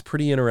 It's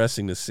pretty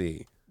interesting to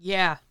see.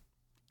 Yeah.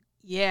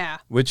 Yeah.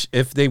 Which,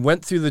 if they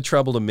went through the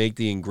trouble to make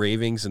the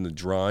engravings and the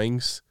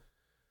drawings,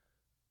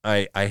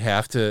 I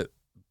have to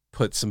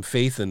put some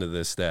faith into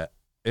this that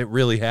it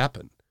really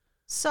happened.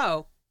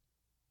 So,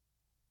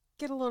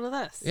 get a load of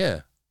this.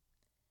 Yeah.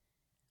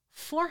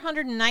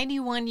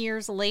 491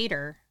 years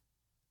later,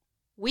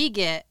 we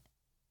get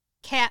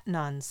cat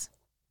nuns.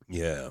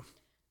 Yeah.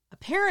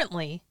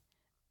 Apparently,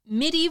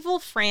 medieval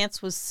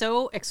France was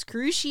so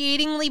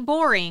excruciatingly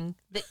boring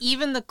that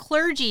even the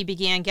clergy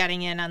began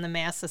getting in on the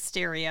mass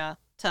hysteria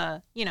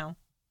to,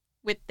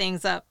 whip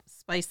things up,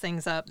 spice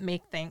things up,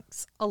 make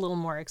things a little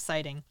more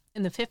exciting.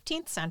 In the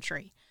 15th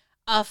century,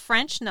 a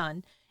French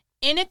nun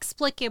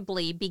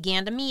inexplicably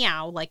began to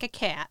meow like a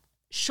cat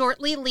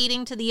shortly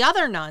leading to the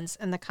other nuns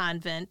in the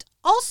convent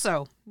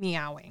also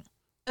meowing.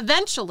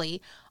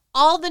 Eventually,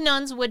 all the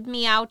nuns would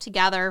meow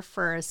together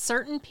for a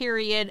certain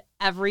period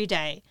every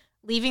day,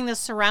 leaving the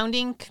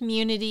surrounding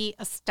community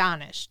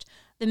astonished.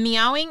 The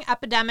meowing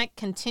epidemic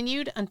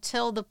continued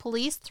until the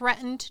police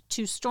threatened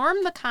to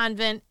storm the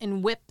convent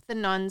and whip the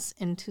nuns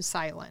into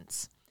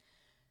silence.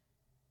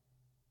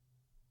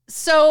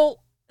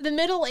 So, the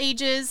Middle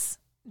Ages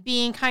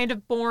being kind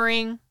of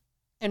boring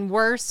and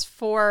worse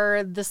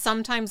for the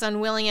sometimes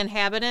unwilling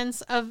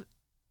inhabitants of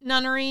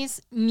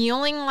nunneries,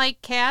 mewling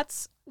like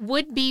cats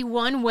would be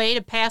one way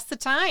to pass the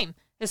time.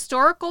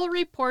 Historical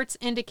reports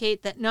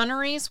indicate that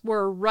nunneries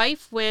were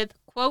rife with,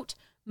 quote,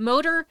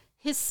 motor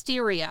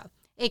hysteria,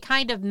 a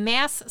kind of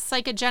mass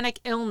psychogenic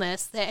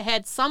illness that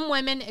had some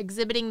women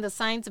exhibiting the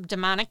signs of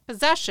demonic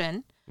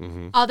possession,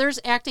 others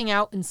acting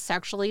out in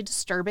sexually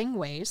disturbing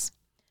ways,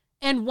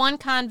 and one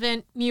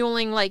convent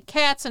mewling like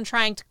cats and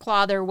trying to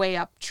claw their way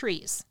up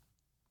trees.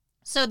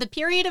 So the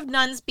period of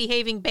nuns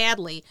behaving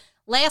badly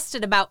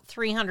lasted about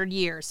 300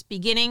 years,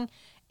 beginning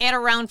at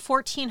around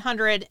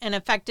 1400 and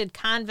affected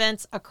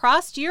convents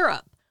across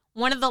Europe.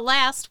 One of the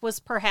last was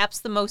perhaps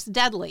the most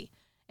deadly.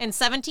 In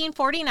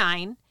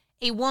 1749,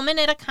 a woman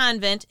at a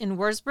convent in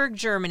Würzburg,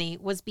 Germany,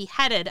 was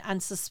beheaded on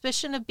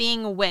suspicion of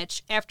being a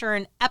witch after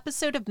an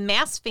episode of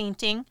mass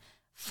fainting,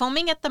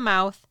 foaming at the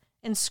mouth,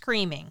 and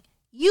screaming.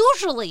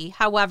 Usually,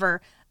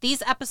 however,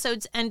 these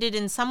episodes ended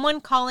in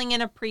someone calling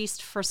in a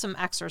priest for some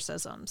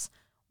exorcisms.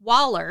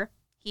 Waller,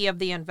 he of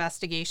the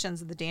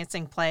investigations of the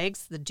dancing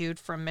plagues, the dude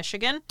from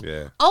Michigan,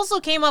 also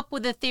came up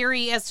with a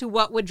theory as to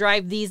what would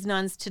drive these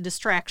nuns to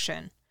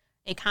distraction.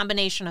 A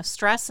combination of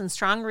stress and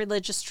strong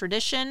religious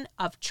tradition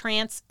of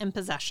trance and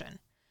possession.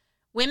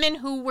 Women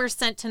who were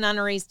sent to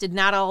nunneries did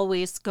not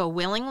always go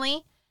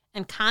willingly,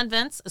 and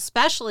convents,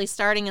 especially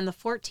starting in the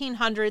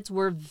 1400s,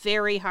 were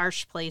very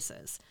harsh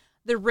places.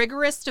 The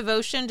rigorous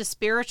devotion to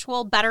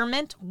spiritual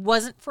betterment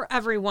wasn't for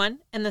everyone,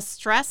 and the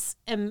stress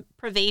and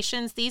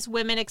privations these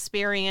women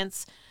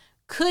experience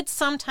could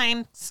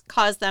sometimes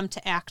cause them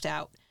to act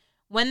out.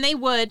 When they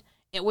would,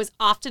 it was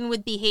often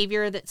with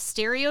behavior that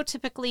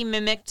stereotypically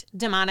mimicked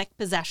demonic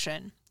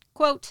possession.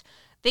 Quote,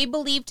 they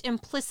believed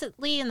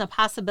implicitly in the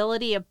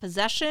possibility of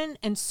possession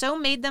and so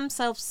made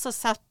themselves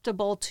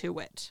susceptible to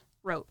it,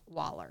 wrote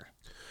Waller.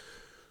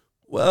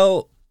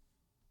 Well,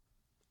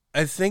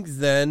 I think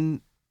then,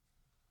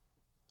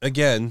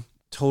 again,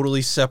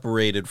 totally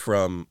separated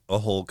from a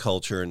whole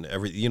culture and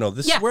everything. You know,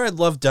 this is where I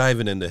love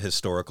diving into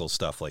historical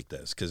stuff like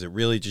this, because it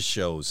really just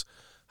shows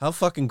how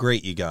fucking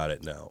great you got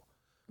it now.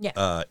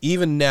 Yeah.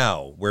 Even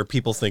now, where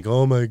people think,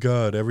 "Oh my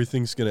God,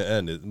 everything's going to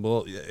end."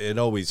 Well, it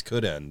always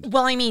could end.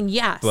 Well, I mean,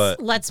 yes.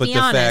 But let's be the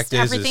honest. Fact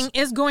everything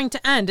is going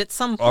to end at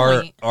some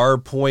point. Our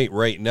point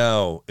right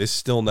now is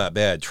still not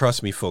bad.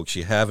 Trust me, folks.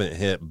 You haven't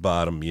hit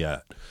bottom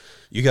yet.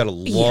 You got a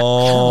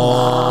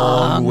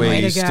long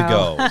ways to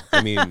go.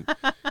 I mean,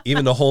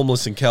 even the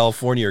homeless in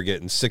California are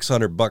getting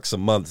 $600 a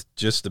month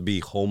just to be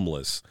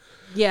homeless.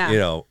 Yeah. You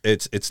know,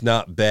 it's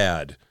not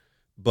bad,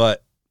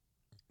 but.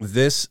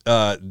 This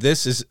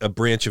is a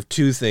branch of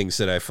two things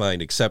that I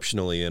find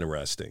exceptionally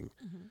interesting.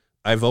 Mm-hmm.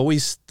 I've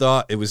always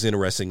thought it was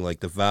interesting, like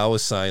the vow of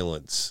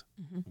silence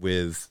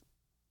with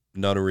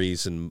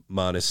nunneries and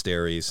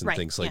monasteries and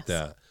things like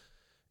that.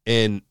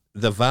 And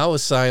the vow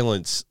of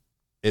silence,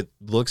 it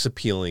looks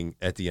appealing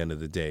at the end of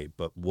the day,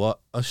 but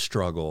what a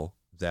struggle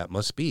that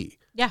must be.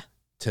 Yeah.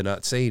 To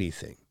not say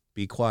anything,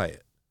 be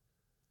quiet.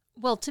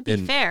 Well, to be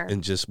fair.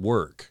 And just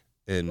work.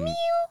 And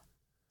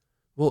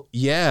well,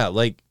 yeah,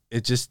 like,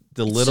 it's just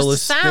the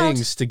littlest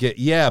things to get,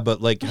 but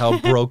like how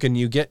broken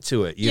you get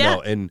to it, you know,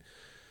 and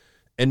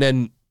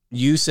then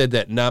you said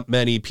that not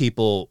many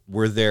people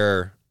were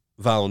there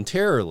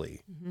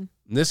voluntarily. Mm-hmm.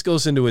 And this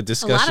goes into a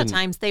discussion. A lot of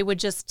times they would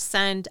just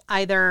send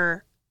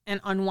either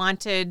an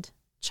unwanted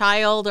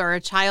child or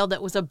a child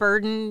that was a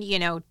burden, you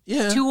know,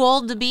 too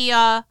old to be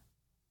a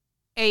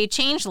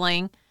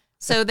changeling.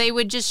 So they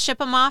would just ship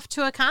them off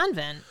to a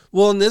convent.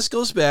 Well, and this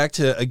goes back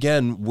to,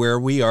 again, where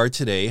we are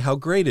today, how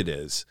great it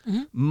is.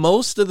 Mm-hmm.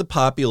 Most of the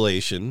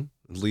population,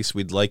 at least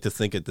we'd like to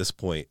think at this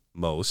point,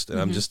 most, and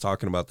I'm just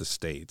talking about the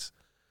States,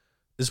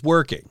 is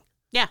working.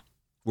 Yeah.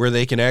 Where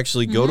they can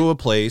actually go to a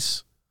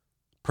place,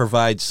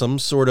 provide some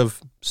sort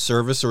of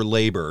service or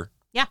labor.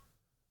 Yeah.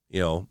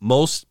 You know,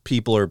 most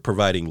people are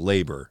providing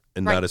labor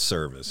and not a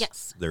service.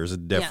 Yes. There's a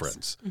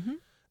difference. Yes.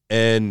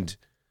 Mm-hmm.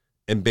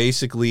 And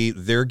basically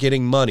they're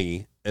getting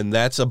money. And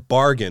that's a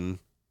bargain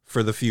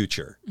for the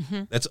future.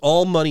 Mm-hmm. That's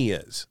all money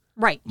is.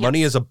 Right.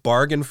 Money is a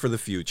bargain for the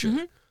future.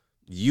 Mm-hmm.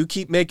 You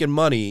keep making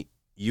money,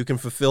 you can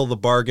fulfill the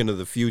bargain of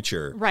the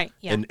future. Right.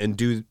 Yeah. And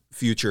do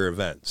future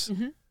events.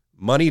 Mm-hmm.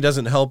 Money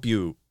doesn't help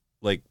you,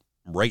 like,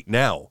 right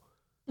now.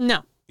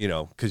 No. You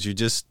know, because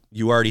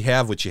you already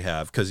have what you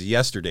have because of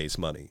yesterday's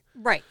money.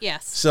 Right.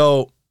 Yes.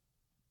 So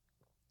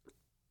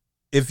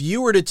if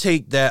you were to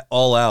take that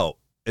all out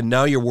and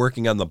now you're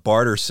working on the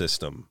barter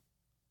system,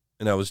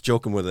 and I was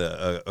joking with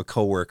a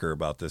coworker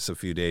about this a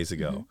few days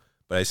ago,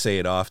 but I say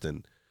it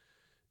often.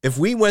 If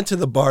we went to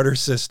the barter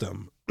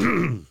system,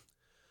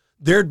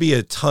 there'd be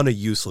a ton of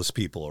useless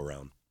people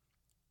around.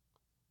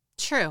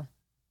 True.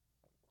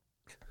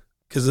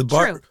 Because the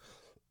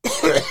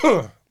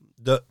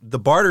the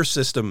barter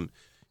system,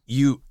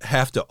 you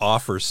have to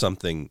offer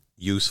something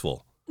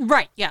useful.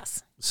 Right,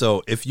 yes.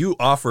 So if you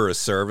offer a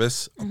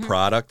service, a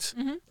product,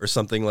 or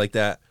something like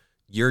that,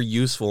 you're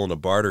useful in a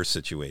barter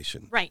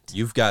situation. Right.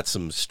 You've got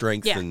some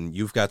strength and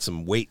you've got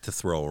some weight to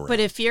throw around. But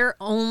if your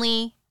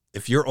only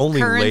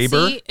currency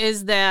labor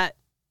is that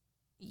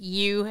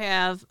you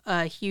have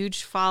a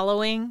huge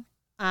following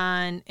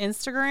on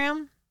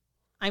Instagram,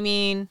 I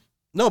mean...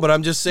 No, but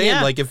I'm just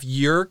saying, like, if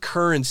your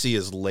currency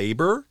is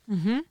labor,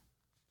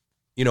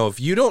 you know, if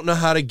you don't know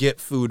how to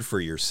get food for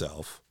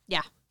yourself,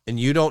 and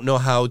you don't know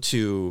how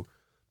to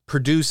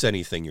produce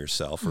anything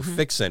yourself or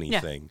fix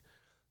anything,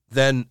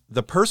 then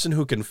the person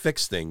who can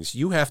fix things,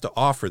 you have to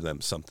offer them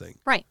something.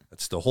 Right.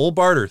 That's the whole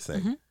barter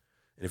thing. And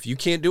if you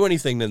can't do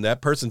anything, then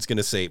that person's going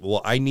to say,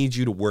 well, I need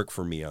you to work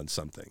for me on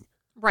something.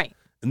 Right.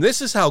 And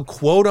this is how,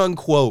 quote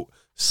unquote,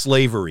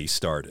 slavery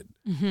started.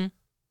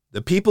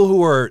 The people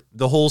who are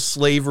the whole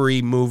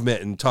slavery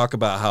movement and talk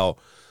about how,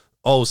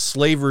 oh,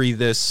 slavery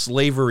this,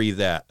 slavery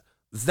that,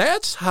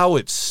 that's how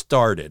it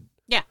started.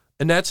 Yeah.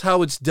 And that's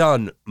how it's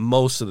done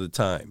most of the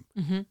time.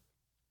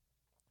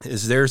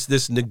 Is there's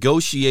this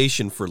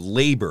negotiation for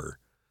labor.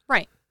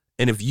 Right.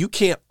 And if you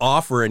can't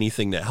offer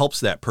anything that helps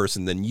that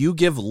person, then you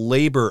give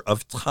labor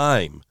of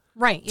time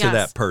to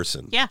that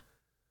person. Yeah.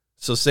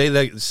 So say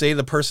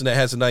the person that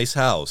has a nice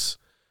house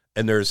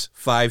and there's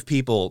 5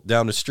 people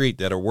down the street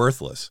that are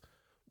worthless.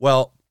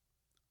 Well,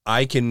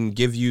 I can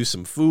give you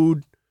some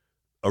food,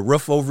 a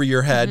roof over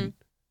your head.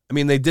 I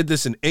mean, they did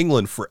this in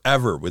England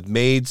forever with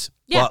maids,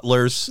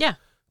 butlers,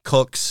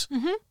 cooks,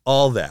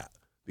 all that.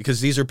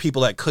 Because these are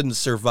people that couldn't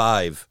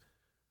survive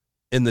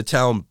in the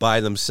town by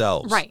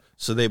themselves. Right.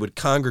 So they would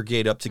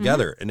congregate up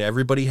together, and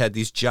everybody had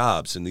these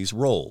jobs and these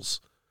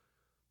roles.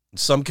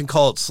 Some can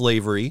call it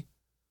slavery,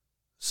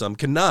 some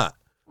cannot.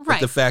 Right. But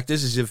the fact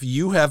is if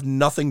you have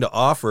nothing to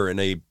offer in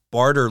a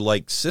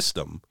barter-like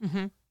system,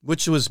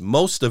 which was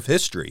most of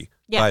history,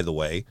 by the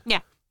way. Yeah.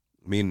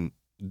 I mean,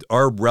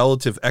 our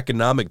relative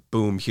economic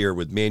boom here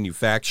with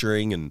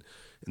manufacturing and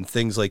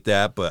things like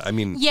that. But I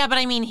mean... Yeah, but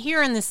I mean,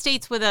 here in the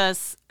States with a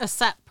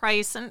set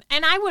price, and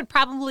I would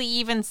probably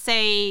even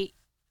say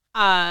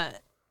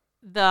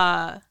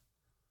the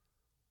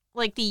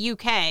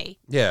UK.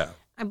 Yeah.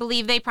 I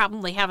believe they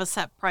probably have a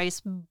set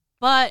price,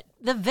 but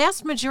the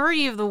vast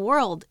majority of the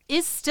world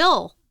is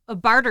still a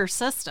barter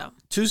system.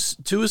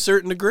 To a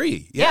certain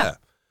degree, yeah.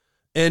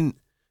 And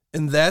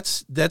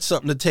that's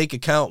something to take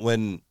account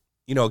when,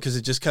 you know, because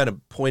it just kind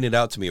of pointed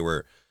out to me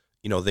where,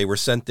 you know, they were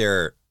sent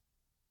there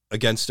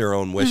against their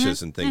own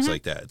wishes and things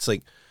like that. It's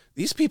like,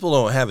 these people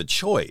don't have a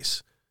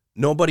choice.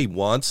 Nobody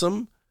wants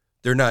them.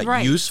 They're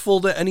not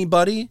useful to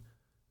anybody.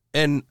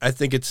 And I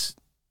think it's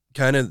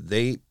kind of,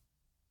 they,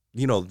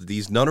 you know,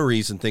 these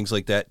nunneries and things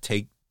like that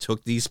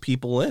took these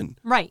people in.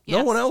 Right.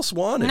 No one else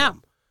wanted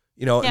them.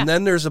 You know, and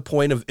then there's a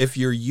point of if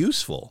you're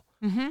useful.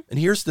 And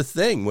here's the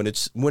thing, when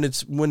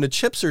the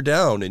chips are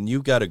down and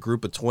you've got a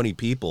group of 20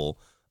 people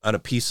on a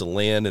piece of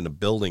land in a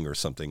building or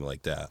something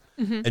like that,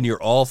 and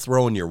you're all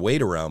throwing your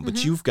weight around,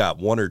 but you've got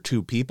 1 or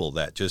 2 people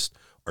that just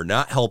are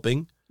not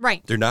helping.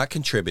 Right. They're not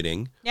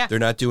contributing. Yeah. They're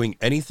not doing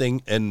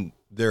anything, and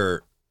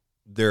their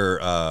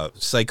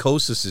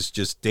psychosis is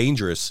just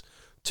dangerous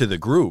to the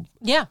group.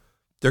 Yeah.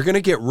 They're going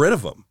to get rid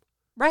of them.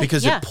 Right.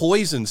 Because it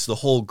poisons the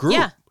whole group.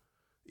 Yeah.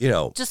 You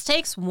know, just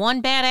takes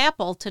one bad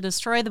apple to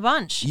destroy the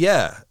bunch.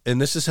 Yeah. And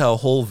this is how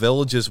whole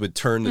villages would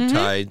turn the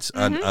tides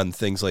on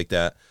things like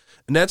that.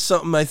 And that's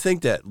something I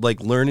think that, like,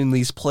 learning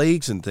these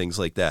plagues and things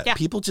like that,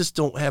 people just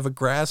don't have a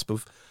grasp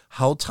of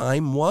how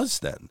time was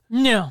then.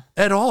 No.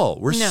 At all.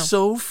 We're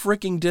so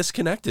freaking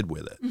disconnected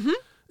with it.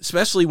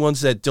 Especially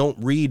ones that don't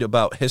read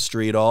about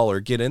history at all or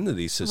get into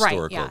these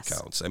historical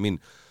accounts. I mean,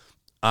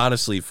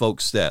 honestly,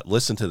 folks that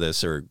listen to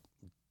this are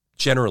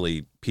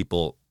generally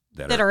people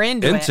that are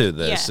into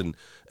this, and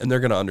they're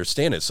going to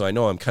understand it. So I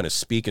know I'm kind of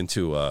speaking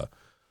to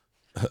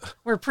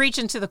we're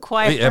preaching to the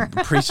choir.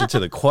 Preaching to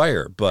the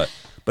choir, but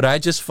I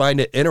just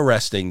find it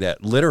interesting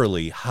that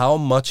literally how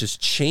much has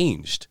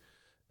changed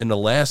in the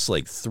last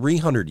like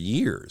 300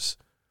 years.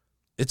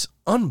 It's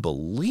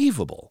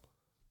unbelievable.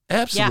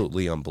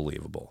 Absolutely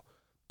unbelievable.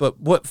 But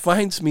what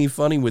finds me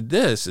funny with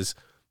this is,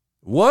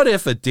 what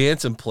if a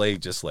dancing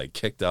plague just like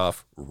kicked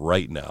off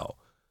right now?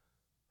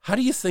 How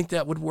do you think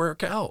that would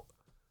work out?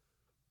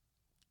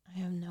 I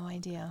have no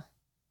idea.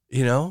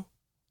 You know?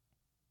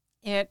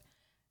 It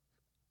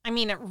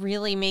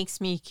really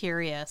makes me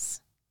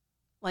curious.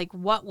 Like,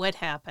 what would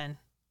happen?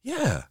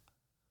 Yeah.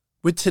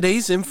 With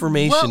today's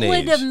information age.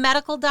 What would a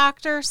medical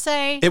doctor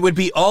say? It would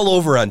be all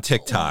over on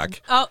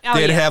TikTok.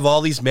 They'd have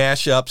all these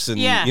mashups and,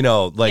 you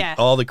know, like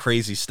all the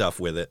crazy stuff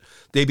with it.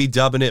 They'd be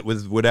dubbing it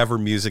with whatever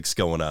music's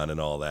going on and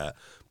all that.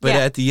 But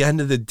at the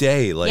end of the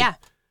day,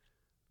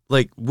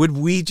 like, would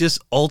we just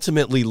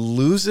ultimately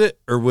lose it,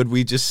 or would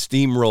we just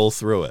steamroll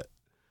through it?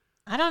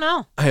 I don't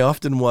know. I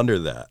often wonder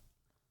that.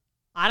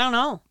 I don't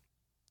know.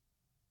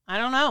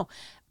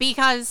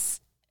 Because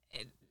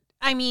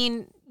I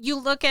mean, you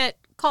look at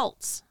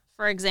cults,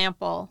 for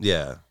example,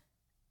 Yeah.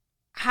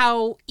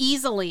 how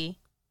easily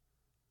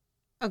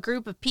a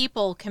group of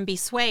people can be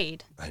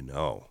swayed, I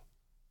know.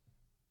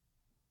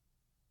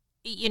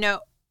 you know,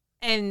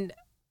 and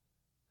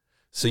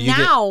So you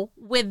now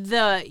with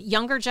the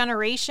younger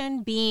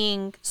generation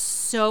being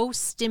so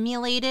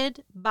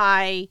stimulated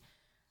by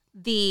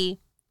the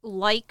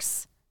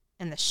likes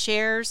and the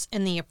shares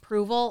and the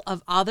approval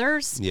of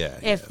others, Yeah.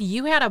 if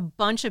you had a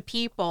bunch of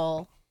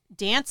people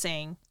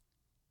dancing,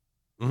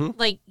 Mhm.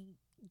 like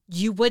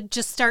you would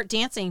just start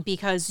dancing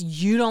because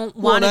you don't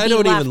Well, want and to I be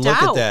don't left even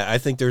look out. at that. I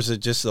think there's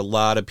just a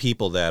lot of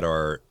people that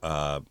are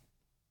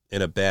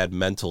in a bad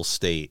mental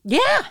state,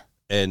 Yeah.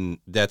 and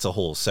that's a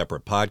whole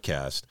separate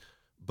podcast.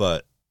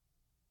 But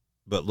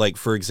like,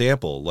 for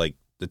example, like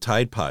the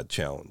Tide Pod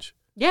challenge.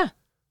 Yeah.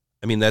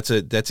 I mean, that's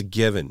a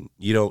given.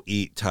 You don't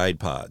eat Tide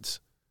Pods.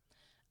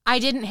 I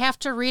didn't have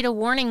to read a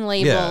warning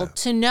label Yeah.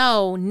 to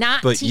know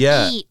not But to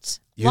yeah, eat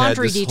You had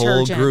laundry this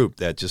detergent. whole group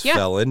that just Yeah.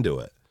 fell into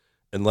it.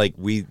 And like,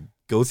 we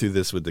go through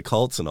this with the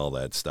cults and all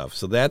that stuff.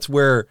 So that's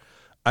where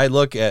I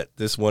look at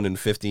this one in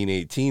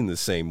 1518 the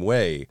same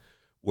way,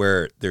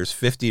 where there's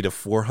 50 to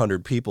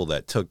 400 people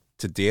that took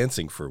to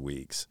dancing for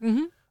weeks.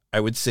 Mm-hmm. I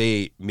would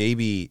say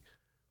maybe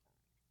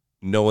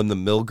knowing the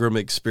Milgram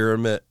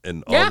experiment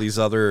and all Yeah. these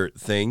other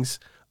things,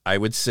 I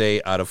would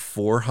say out of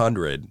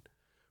 400,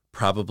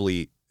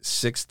 probably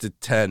 6 to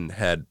 10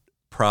 had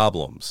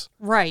problems,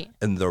 Right.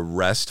 and the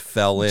rest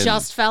fell in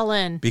Just fell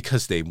in.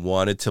 because they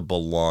wanted to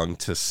belong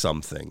to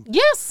something.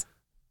 Yes.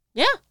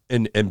 Yeah.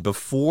 And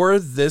before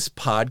this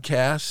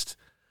podcast,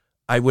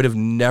 I would have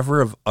never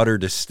have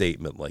uttered a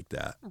statement like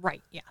that.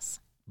 Right. Yes.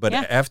 But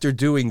Yeah. after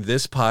doing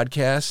this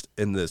podcast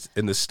and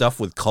the stuff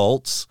with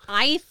cults,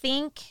 I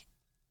think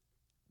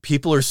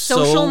people are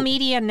social so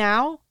media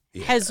now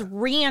Yeah. has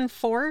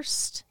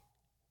reinforced,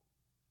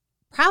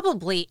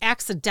 probably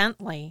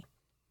accidentally,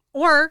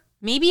 or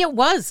maybe it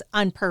was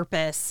on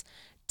purpose,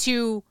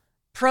 to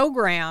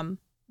program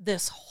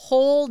this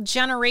whole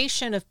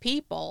generation of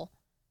people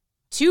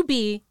to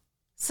be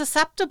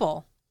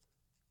susceptible,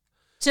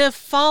 to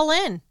fall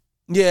in.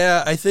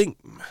 Yeah, I think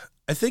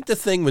the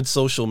thing with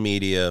social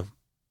media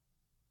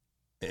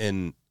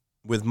and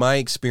with my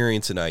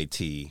experience in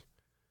IT,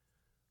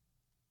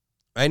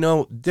 I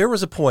know there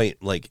was a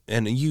point, like,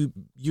 and you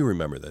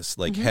remember this,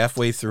 like Mhm.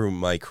 halfway through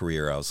my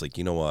career, I was like,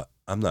 you know what?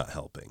 I'm not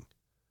helping.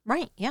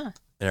 Right. Yeah.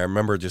 And I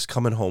remember just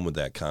coming home with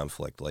that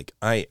conflict. Like,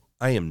 I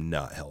am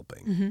not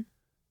helping. Mm-hmm.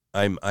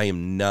 I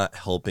am not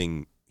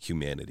helping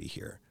humanity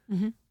here.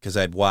 Mm-hmm. Because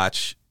I'd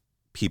watch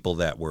people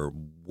that were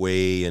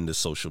way into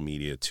social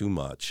media too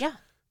much, Yeah.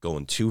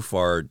 going too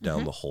far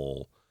down Mhm. the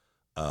hole.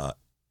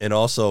 And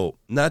also,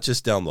 not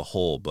just down the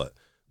hole, but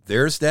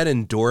there's that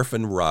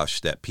endorphin rush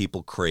that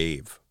people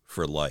crave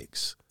for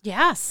likes.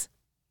 Yes.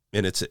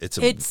 And it's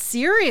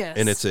serious.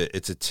 and it's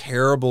a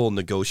terrible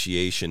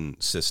negotiation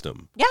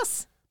system,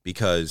 yes.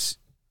 because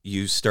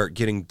you start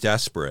getting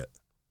desperate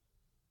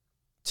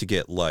to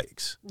get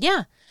likes.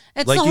 Yeah.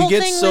 It's Like, the you whole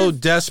get thing so with-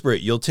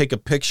 desperate, you'll take a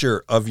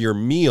picture of your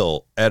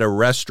meal at a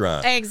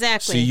restaurant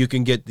exactly. so you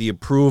can get the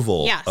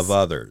approval Yes. of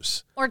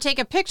others. Or take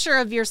a picture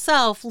of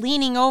yourself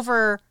leaning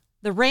over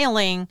the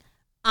railing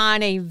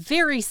on a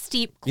very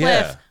steep cliff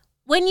Yeah.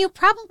 when you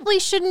probably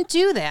shouldn't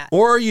do that.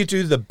 Or you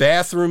do the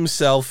bathroom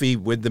selfie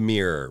with the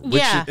mirror,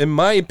 which, Yeah. in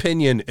my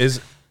opinion,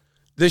 is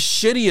the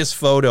shittiest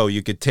photo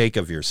you could take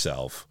of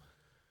yourself.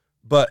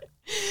 But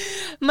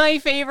My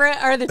favorite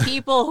are the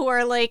people who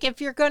are like, if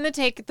you're going to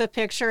take the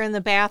picture in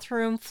the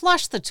bathroom,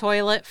 flush the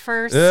toilet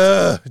first.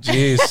 ugh,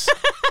 jeez.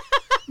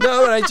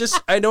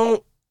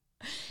 No,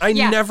 I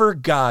Yeah. never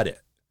got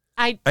it.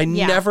 I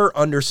yeah. never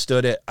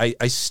understood it.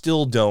 I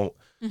still don't.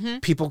 Mm-hmm.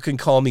 People can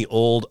call me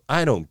old.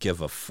 I don't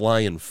give a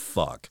flying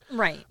fuck.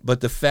 Right.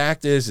 But the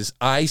fact is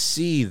I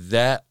see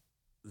that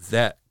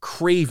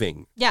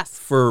craving Yes.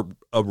 for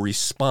a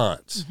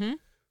response. Mm-hmm.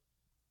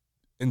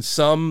 And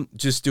some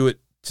just do it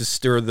to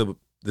stir the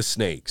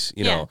snakes,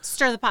 you Yeah. know.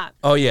 Stir the pot.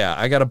 Oh yeah,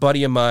 I got a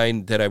buddy of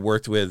mine that I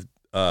worked with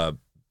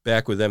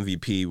back with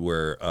MVP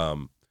where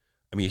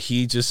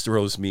he just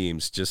throws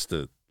memes just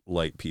to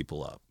light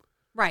people up.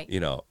 Right. You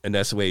know, and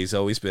that's the way he's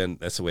always been.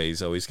 That's the way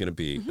he's always going to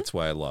be. Mm-hmm. That's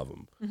why I love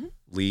him. Mhm.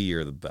 Lee,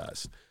 you're the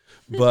best.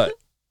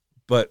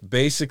 But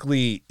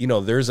basically, you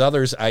know, there's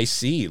others I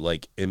see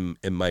like in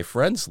my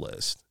friends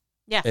list.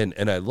 Yeah.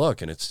 And I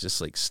look and it's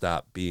just like,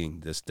 stop being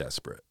this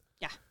desperate.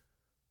 Yeah.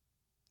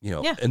 You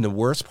know, Yeah. and the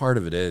worst part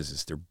of it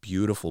is they're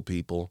beautiful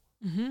people.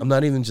 Mm-hmm. I'm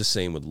not even just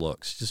saying with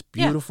looks, just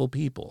Yeah. beautiful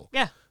people.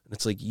 Yeah. And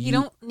it's like You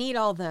don't need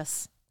all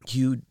this.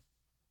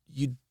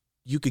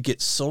 you could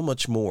get so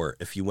much more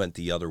if you went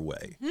the other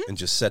way Mhm. and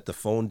just set the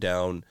phone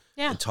down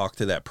Yeah. and talk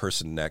to that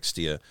person next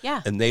to you,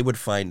 Yeah. and they would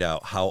find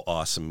out how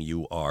awesome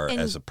you are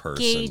as a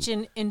person. Engage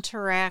and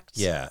interact.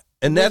 Yeah.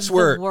 And with that's the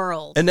where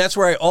world. and that's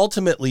where I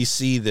ultimately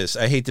see this.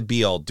 I hate to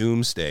be all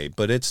doomsday,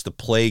 but it's the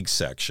plague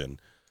section.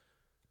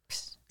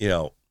 You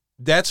know,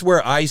 that's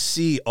where I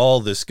see all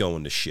this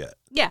going to shit.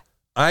 Yeah.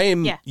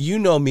 You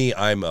know me,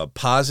 I'm a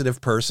positive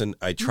person.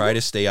 I try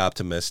to stay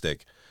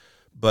optimistic,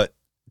 but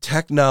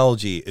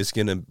technology is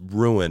going to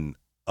ruin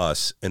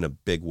us in a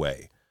big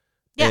way.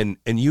 Yeah. And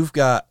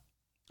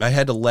I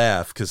had to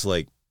laugh because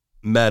like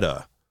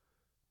Meta,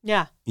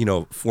 Yeah.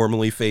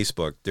 Formerly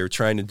Facebook, they're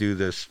trying to do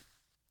this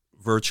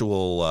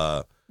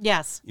virtual,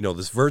 Yes.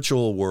 this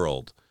virtual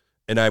world.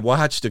 And I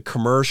watched a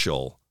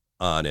commercial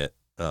on it.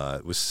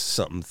 It was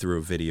something through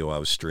a video I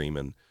was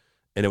streaming,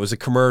 and it was a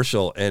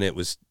commercial, and it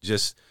was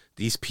just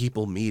these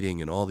people meeting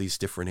in all these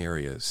different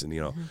areas, and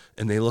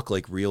and they look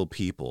like real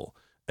people.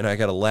 And I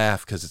got to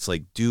laugh because it's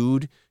like,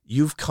 dude,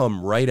 you've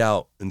come right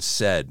out and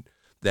said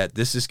that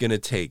this is going to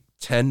take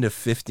 10 to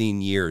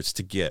 15 years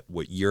to get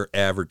what you're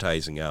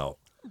advertising out.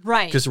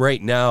 Right. Because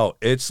right now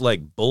it's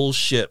like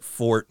bullshit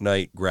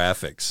Fortnite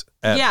graphics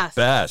at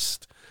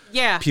best.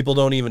 Yeah. People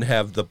don't even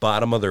have the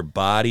bottom of their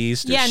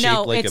bodies. They're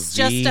shaped like it's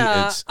a V.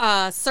 just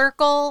a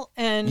circle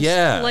and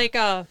like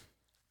a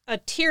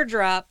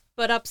teardrop,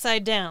 but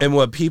upside down. And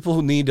what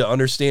people need to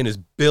understand is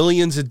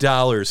billions of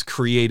dollars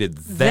created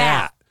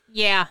that.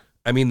 Yeah.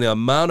 I mean, the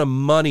amount of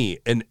money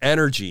and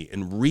energy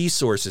and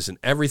resources and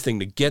everything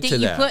to get to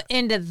that. you put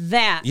into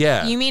that.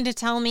 Yeah. You mean to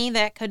tell me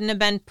that couldn't have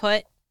been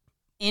put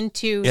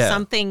into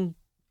something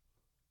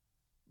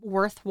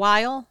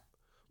worthwhile?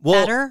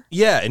 Well, better?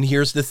 Yeah, and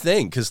here's the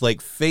thing, because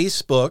like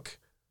Facebook,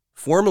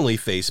 formerly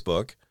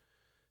Facebook,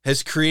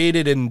 has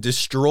created and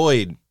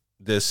destroyed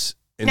this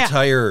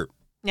entire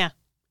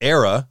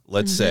era,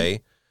 let's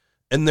say,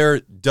 and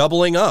they're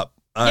doubling up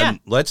on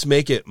let's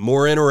make it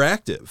more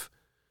interactive,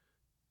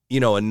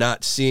 and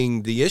not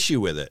seeing the issue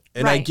with it.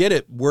 And I get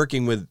it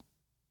working with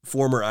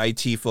former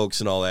IT folks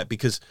and all that,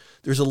 because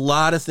there's a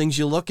lot of things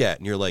you look at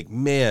and you're like,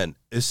 man,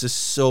 this is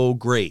so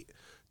great.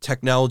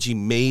 Technology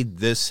made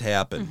this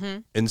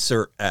happen.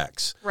 Insert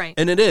X. Right.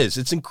 And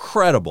it's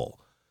incredible.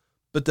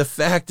 But the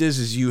fact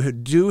is you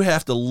do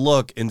have to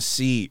look and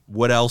see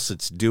what else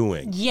it's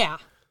doing. Yeah.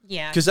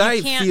 Yeah. Because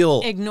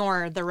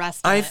ignore the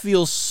rest of it. I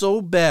feel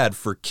so bad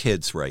for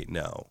kids right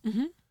now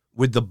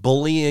with the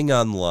bullying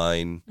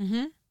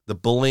online, the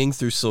bullying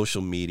through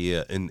social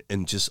media,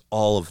 and just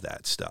all of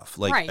that stuff.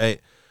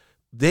 Like,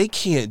 they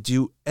can't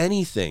do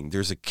anything.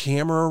 There's a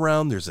camera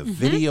around. There's a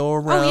video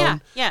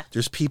around. Oh, yeah.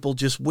 There's people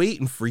just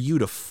waiting for you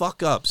to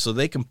fuck up so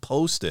they can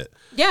post it.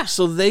 Yeah.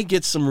 So they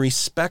get some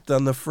respect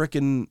on the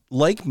frickin'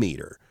 like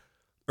meter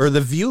or the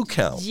view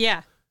count.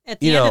 Yeah. At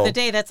the end of the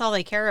day, that's all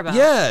they care about.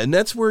 Yeah, and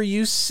that's where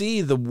you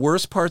see the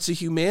worst parts of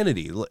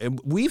humanity.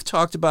 We've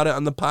talked about it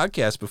on the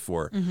podcast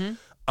before.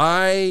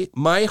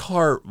 My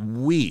heart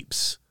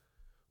weeps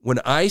when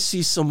I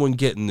see someone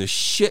getting the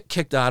shit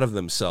kicked out of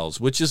themselves,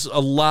 which is a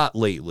lot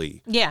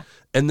lately. Yeah.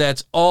 And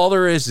that's all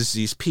there is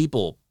these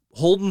people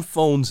holding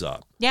phones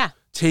up. Yeah.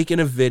 Taking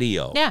a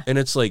video. Yeah. And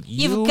it's like,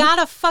 you've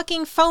got a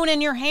fucking phone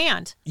in your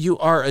hand. You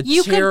are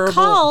You could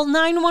call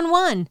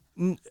 911.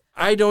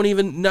 I don't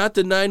even, not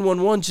the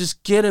 911,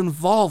 just get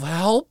involved.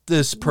 Help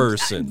this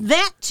person.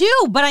 That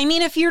too. But I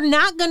mean, if you're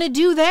not going to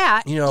do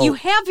that, you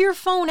have your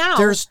phone out.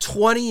 There's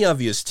 20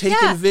 of you taking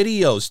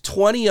videos.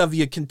 20 of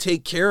you can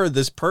take care of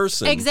this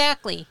person.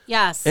 Exactly.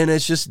 Yes. And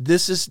it's just,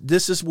 this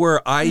is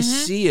where I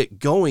see it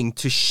going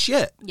to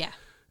shit. Yeah.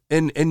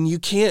 And you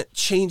can't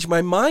change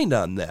my mind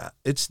on that.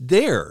 It's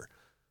there.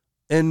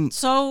 And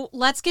so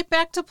let's get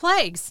back to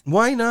plagues.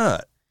 Why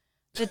not?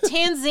 The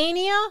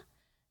Tanzania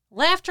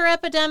laughter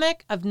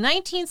epidemic of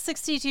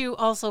 1962,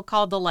 also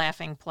called the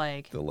Laughing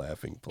Plague. The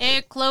Laughing Plague.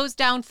 It closed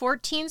down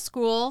 14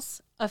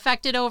 schools,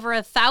 affected over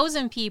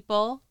 1,000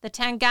 people. The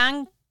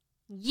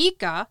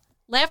Tanganyika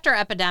laughter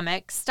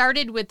epidemic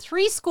started with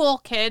 3 school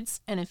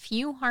kids and a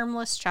few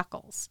harmless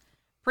chuckles.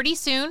 Pretty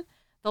soon,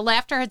 the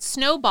laughter had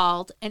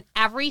snowballed, and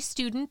every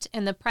student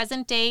in the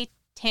present-day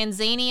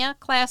Tanzania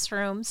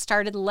classroom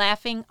started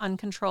laughing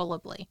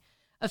uncontrollably.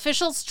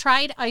 Officials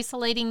tried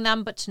isolating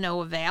them, but to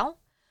no avail.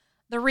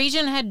 The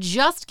region had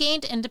just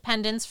gained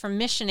independence from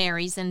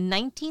missionaries in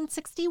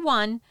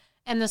 1961,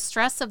 and the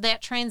stress of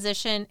that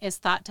transition is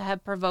thought to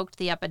have provoked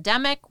the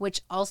epidemic,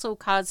 which also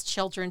caused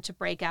children to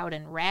break out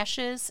in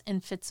rashes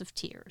and fits of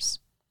tears.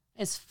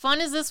 As fun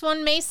as this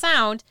one may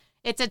sound,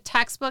 it's a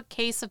textbook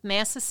case of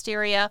mass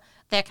hysteria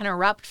that can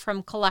erupt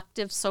from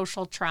collective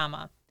social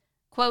trauma.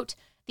 Quote,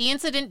 the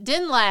incident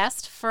didn't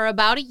last for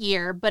about a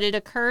year, but it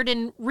occurred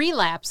in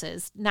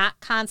relapses, not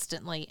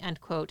constantly, end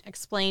quote,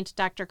 explained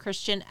Dr.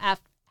 Christian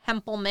F.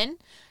 Hempelman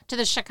to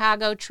the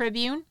Chicago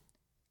Tribune.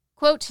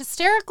 Quote,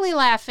 hysterically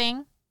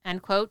laughing,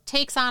 end quote,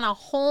 takes on a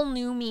whole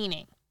new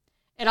meaning.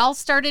 It all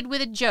started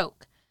with a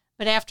joke,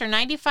 but after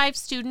 95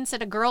 students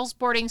at a girls'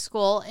 boarding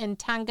school in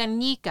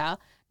Tanganyika,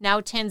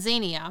 now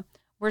Tanzania,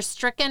 were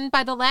stricken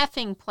by the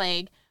laughing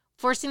plague,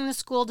 forcing the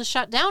school to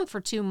shut down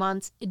for 2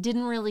 months, it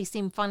didn't really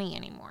seem funny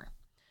anymore.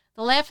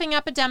 The laughing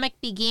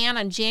epidemic began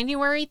on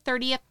January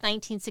 30th,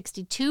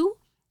 1962,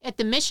 at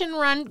the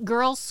mission-run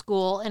girls'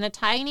 school in a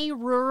tiny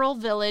rural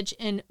village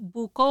in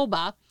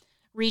Bukoba,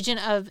 region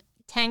of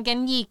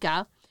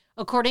Tanganyika,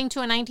 according to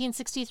a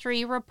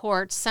 1963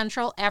 report,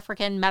 Central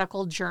African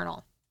Medical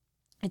Journal.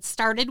 It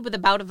started with a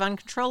bout of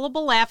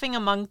uncontrollable laughing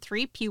among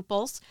 3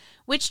 pupils,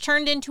 which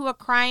turned into a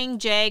crying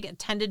jag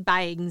attended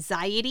by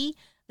anxiety,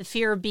 the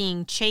fear of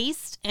being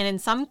chased, and in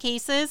some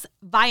cases,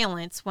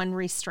 violence when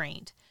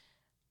restrained.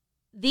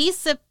 These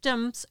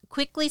symptoms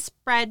quickly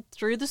spread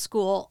through the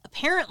school,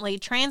 apparently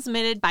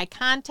transmitted by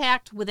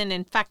contact with an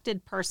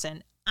infected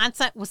person.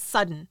 Onset was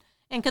sudden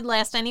and could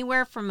last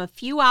anywhere from a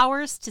few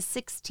hours to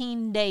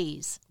 16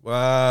 days.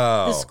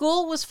 Wow. The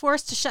school was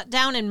forced to shut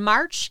down in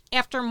March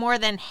after more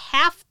than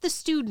half the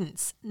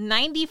students,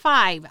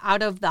 95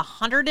 out of the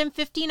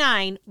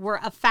 159, were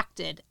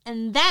affected.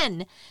 And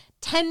then,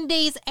 10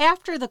 days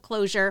after the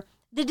closure,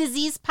 the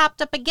disease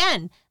popped up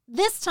again,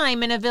 this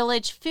time in a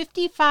village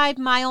 55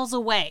 miles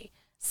away.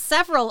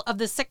 Several of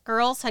the sick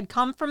girls had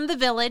come from the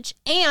village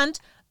and,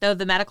 though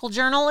the medical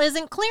journal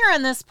isn't clear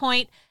on this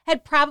point,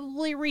 had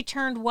probably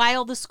returned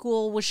while the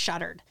school was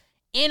shuttered.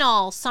 In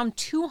all, some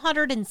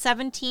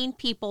 217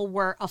 people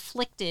were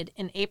afflicted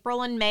in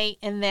April and May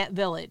in that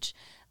village.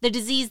 The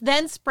disease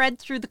then spread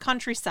through the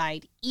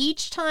countryside.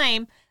 Each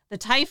time, the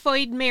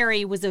Typhoid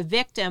Mary was a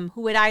victim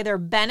who had either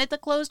been at the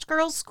closed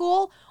girls'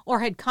 school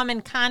or had come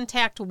in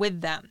contact with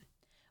them.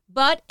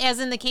 But, as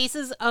in the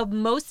cases of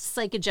most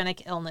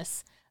psychogenic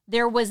illness,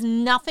 there was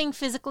nothing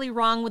physically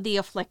wrong with the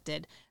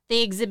afflicted.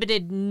 They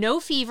exhibited no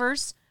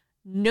fevers,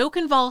 no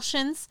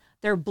convulsions.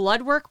 Their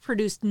blood work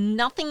produced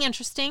nothing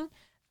interesting.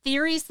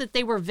 Theories that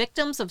they were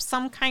victims of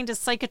some kind of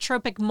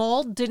psychotropic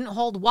mold didn't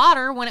hold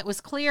water when it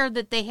was clear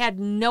that they had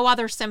no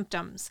other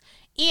symptoms.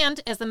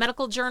 And, as the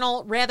medical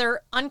journal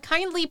rather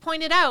unkindly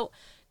pointed out,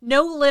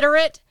 no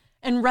literate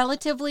and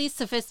relatively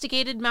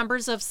sophisticated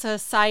members of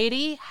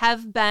society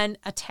have been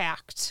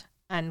attacked,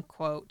 end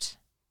quote.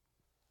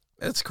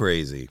 That's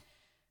crazy.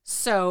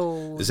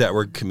 So is that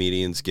where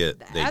comedians get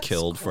they that's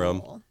killed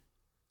cool. from?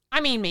 I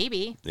mean,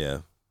 maybe. Yeah.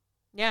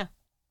 Yeah.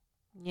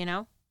 You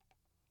know,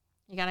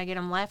 you got to get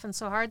them laughing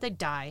so hard they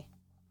die.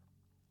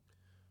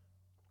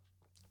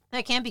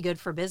 That can't be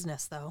good for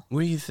business, though.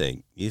 What do you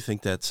think? You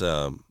think that's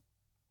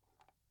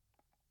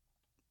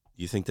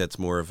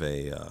more of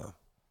a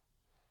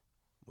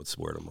what's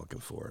the word I'm looking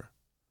for?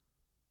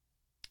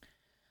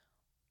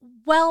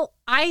 Well,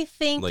 I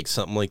think like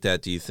something like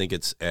that. Do you think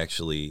it's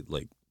actually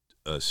like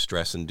a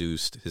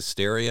stress-induced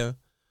hysteria,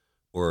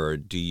 or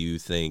do you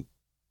think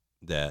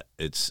that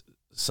it's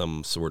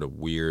some sort of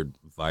weird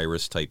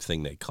virus type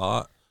thing they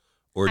caught,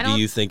 or do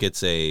you think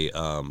it's a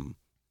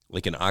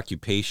like an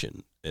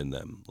occupation in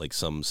them, like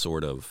some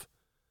sort of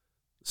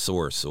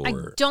source? Or I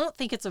don't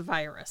think it's a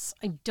virus.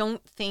 I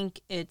don't think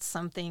it's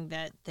something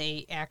that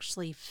they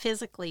actually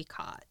physically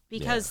caught,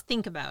 because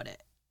think about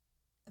it.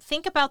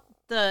 Think about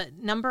the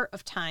number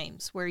of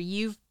times where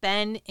you've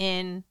been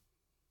in,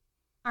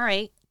 all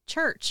right,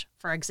 church,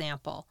 for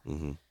example,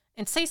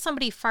 and say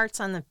somebody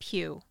farts on the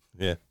pew.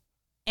 Yeah.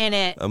 And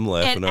I'm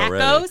laughing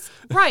already. Echoes.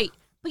 Right.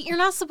 But you're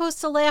not supposed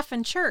to laugh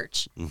in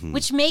church,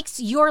 which makes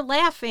your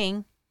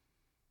laughing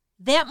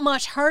that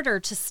much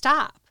harder to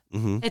stop.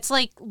 It's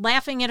like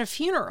laughing at a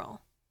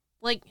funeral,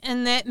 like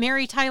in that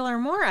Mary Tyler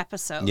Moore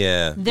episode.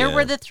 Yeah. There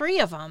were the three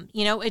of them.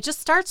 You know, it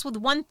just starts with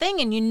one thing,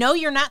 and you know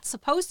you're not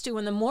supposed to.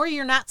 And the more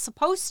you're not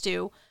supposed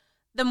to,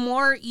 the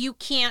more you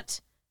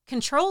can't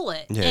control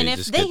it. Yeah, and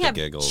if they have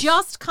giggles.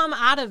 just come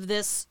out of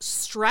this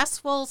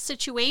stressful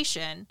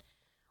situation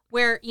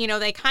where, you know,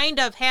 they kind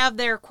of have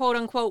their quote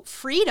unquote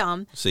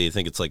freedom. So you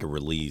think it's like a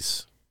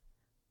release?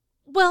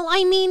 Well,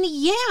 I mean,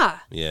 yeah.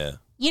 Yeah.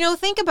 You know,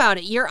 think about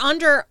it. You're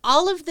under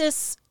all of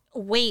this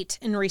weight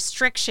and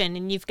restriction,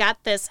 and you've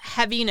got this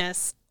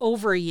heaviness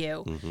over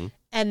you.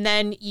 And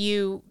then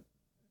you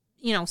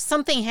know,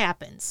 something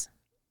happens.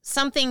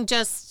 Something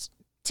just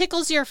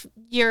tickles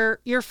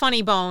your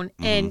funny bone,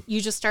 and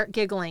you just start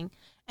giggling.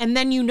 And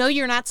then you know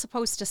you're not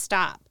supposed to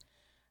stop,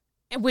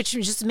 which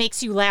just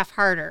makes you laugh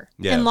harder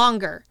and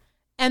longer.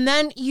 And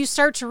then you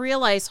start to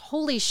realize,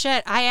 holy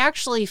shit, I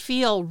actually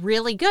feel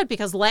really good,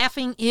 because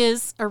laughing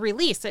is a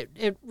release.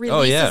 It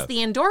releases the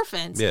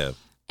endorphins. Yeah.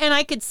 And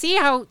I could see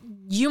how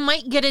you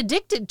might get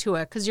addicted to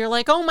it, because you're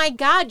like, oh my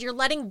God, you're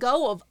letting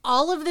go of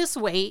all of this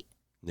weight.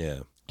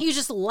 Yeah. You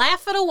just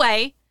laugh it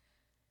away,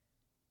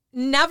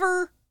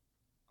 never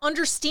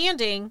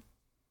understanding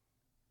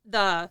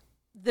the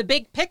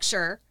big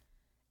picture.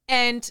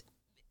 And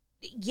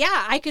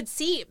yeah, I could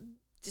see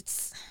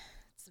it's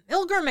a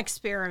Milgram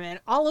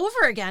experiment all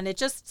over again. It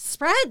just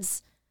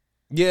spreads.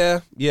 Yeah.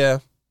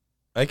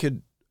 I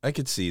could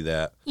see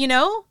that. You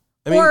know?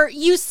 Or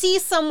you see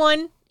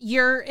someone,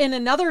 you're in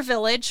another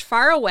village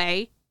far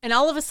away, and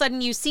all of a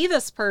sudden you see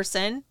this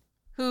person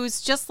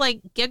who's just like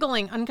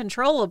giggling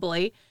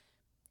uncontrollably,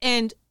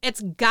 and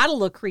it's got to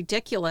look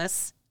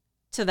ridiculous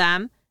to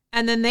them.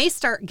 And then they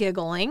start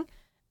giggling,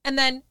 and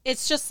then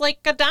it's just like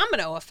a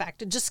domino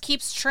effect. It just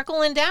keeps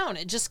trickling down.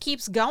 It just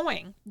keeps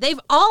going. They've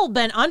all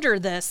been under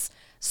this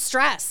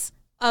stress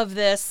of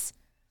this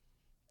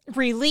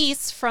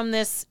release from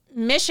this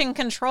mission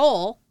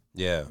control.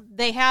 Yeah.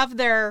 They have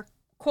their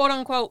quote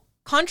unquote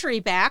country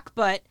back,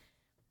 but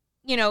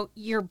you know,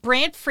 you're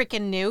brand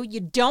freaking new.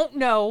 You don't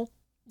know,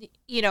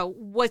 you know,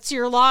 what's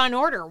your law and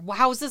order?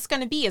 How's this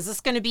going to be? Is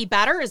this going to be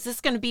better? Is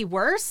this going to be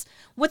worse?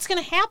 What's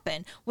going to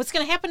happen? What's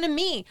going to happen to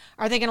me?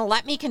 Are they going to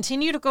let me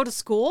continue to go to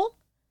school?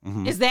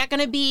 Is that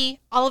going to be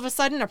all of a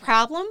sudden a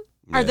problem?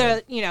 Are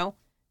there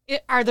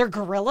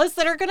gorillas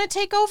that are going to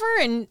take over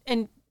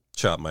and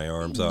chop my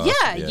arms off?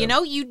 Yeah,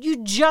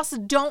 you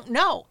just don't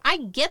know. I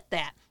get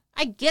that.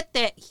 I get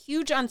that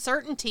huge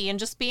uncertainty and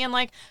just being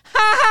like,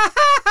 ha,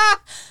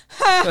 ha,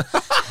 ha,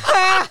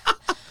 ha,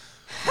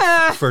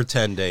 ha. For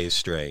 10 days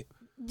straight.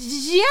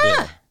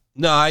 Yeah.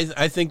 No,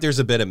 I think there's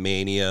a bit of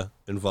mania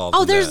involved.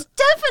 Oh, in there's that.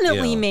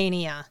 definitely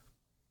mania.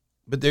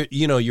 But there,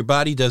 your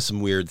body does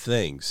some weird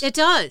things. It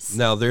does.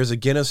 Now, there's a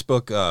Guinness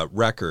Book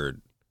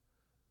record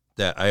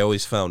that I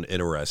always found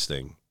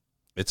interesting.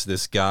 It's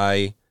this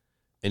guy,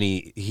 and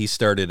he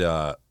started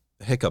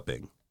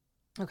hiccuping.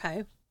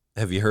 Okay.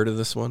 Have you heard of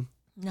this one?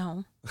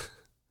 No.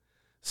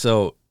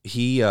 So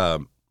he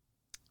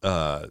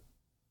was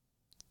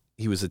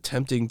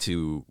attempting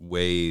to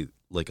weigh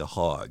like a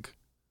hog.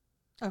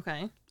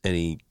 Okay. And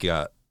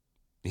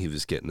he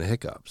was getting the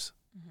hiccups,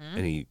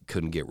 and he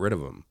couldn't get rid of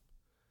them.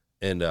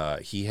 And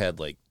he had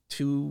like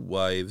 2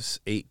 wives,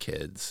 8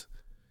 kids,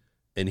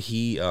 and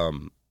he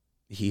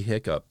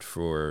hiccuped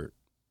for,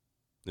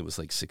 it was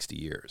like 60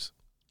 years.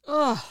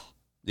 Oh.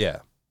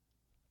 Yeah.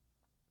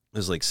 It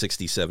was like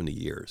 60, 70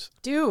 years.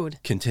 Dude.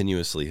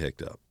 Continuously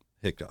hiccup.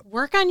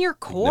 Work on your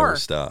core. Never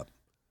stop.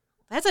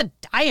 That's a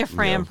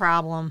diaphragm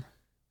problem.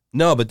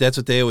 No, but that's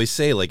what they always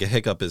say. Like a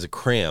hiccup is a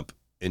cramp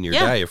in your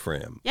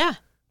diaphragm. Yeah.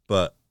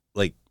 But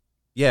like,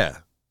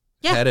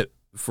 had it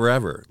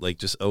forever. Like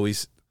just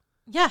always.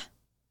 Yeah.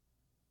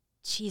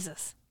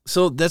 Jesus.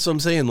 So that's what I'm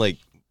saying. Like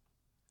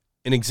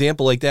an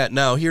example like that.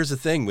 Now, here's the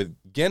thing with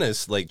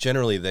Guinness. Like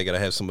generally, they got to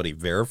have somebody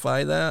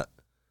verify that.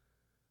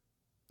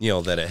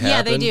 That it happened.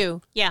 Yeah, they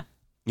do.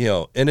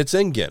 Yeah. And it's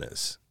in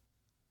Guinness.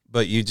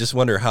 But you just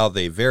wonder how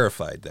they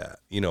verified that.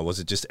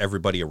 Was it just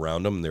everybody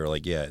around them? They're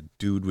like, yeah,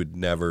 dude would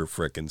never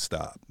frickin'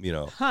 stop,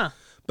 Huh.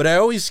 But I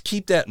always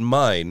keep that in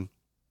mind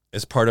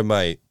as part of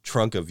my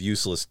trunk of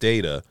useless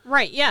data.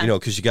 Right, yeah.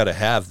 Because you got to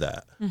have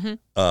that.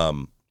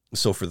 Mm-hmm.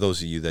 So for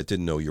those of you that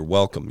didn't know, you're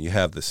welcome. You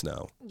have this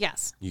now.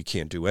 Yes. You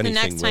can't do anything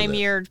The next with time it.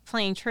 you're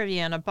playing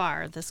trivia in a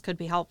bar, this could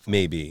be helpful.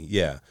 Maybe,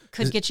 yeah.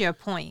 Could get you a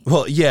point.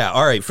 Well, yeah,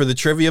 all right. For the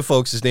trivia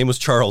folks, his name was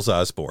Charles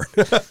Osborne.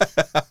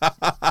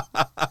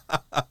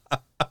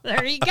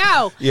 There you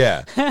go.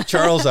 Yeah,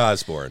 Charles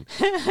Osborne.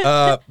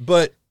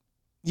 But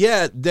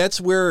yeah, that's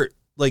where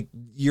like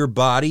your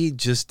body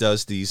just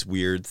does these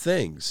weird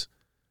things.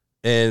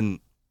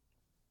 And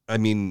I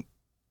mean,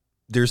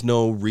 there's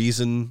no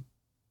reason,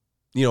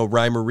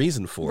 rhyme or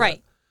reason for it.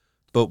 Right.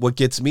 But what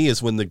gets me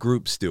is when the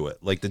groups do it,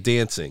 like the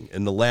dancing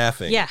and the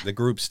laughing. Yeah. The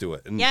groups do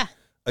it. And yeah.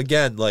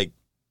 Again, like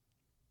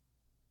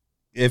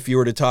if you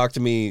were to talk to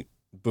me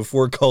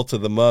before Cult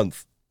of the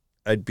Month,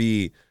 I'd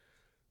be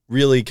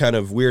really kind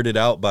of weirded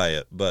out by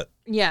it. But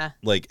yeah,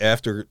 like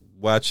after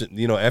watching,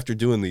 after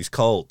doing these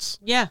cults,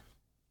 yeah,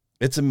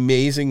 it's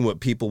amazing what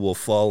people will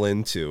fall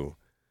into.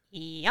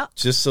 Yep.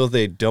 Just so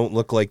they don't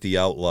look like the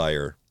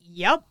outlier.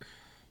 Yep.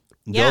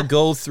 They'll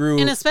go through.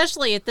 And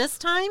especially at this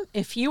time,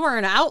 if you were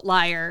an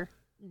outlier,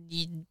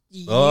 you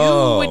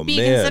would be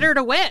considered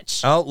a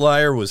witch.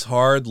 Outlier was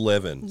hard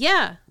living.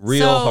 Yeah.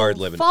 Real hard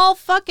living. Fall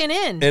fucking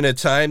in. In a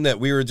time that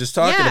we were just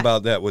talking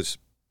about that was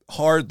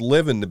hard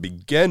living to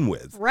begin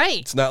with. Right.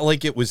 It's not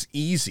like it was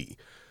easy,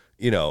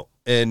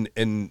 and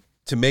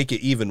to make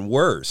it even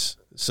worse.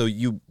 So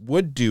you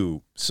would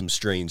do some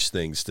strange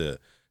things to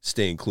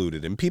stay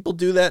included. And people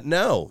do that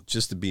now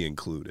just to be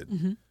included.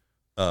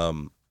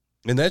 Mm-hmm.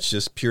 And that's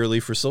just purely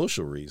for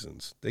social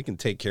reasons. They can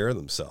take care of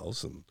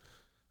themselves and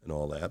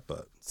all that.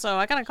 But so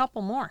I got a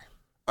couple more.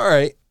 All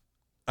right.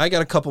 I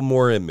got a couple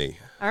more in me.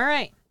 All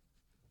right.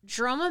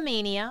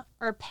 Dromomania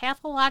or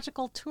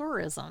pathological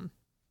tourism.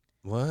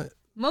 What?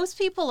 Most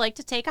people like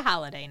to take a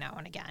holiday now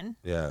and again.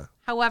 Yeah.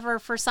 However,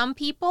 for some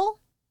people,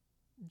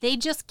 they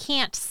just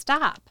can't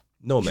stop.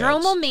 No,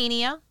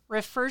 Dromomania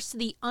refers to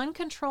the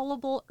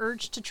uncontrollable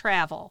urge to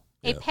travel,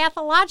 a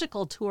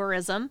pathological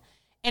tourism,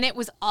 and it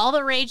was all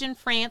the rage in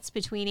France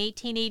between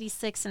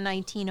 1886 and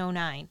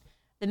 1909.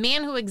 The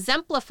man who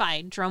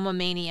exemplified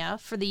dromomania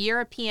for the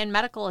European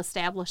medical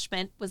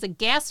establishment was a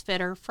gas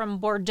fitter from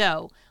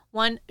Bordeaux,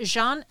 one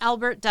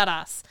Jean-Albert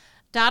Dadas.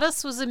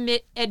 Dadas was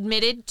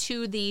admitted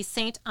to the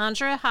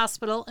Saint-Andre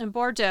Hospital in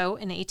Bordeaux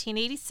in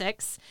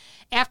 1886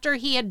 after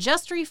he had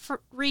just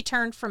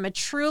returned from a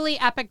truly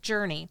epic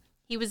journey.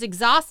 He was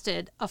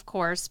exhausted, of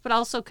course, but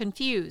also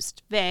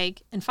confused,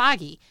 vague, and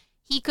foggy.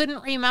 He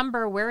couldn't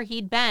remember where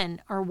he'd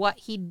been or what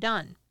he'd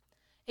done.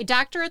 A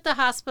doctor at the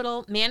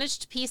hospital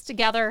managed to piece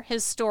together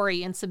his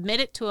story and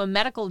submit it to a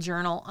medical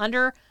journal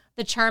under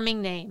the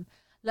charming name,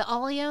 Les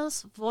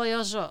Aliens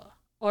Voyageurs,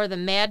 or the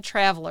Mad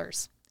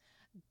Travelers.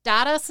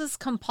 Dadas's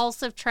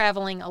compulsive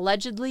traveling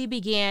allegedly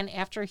began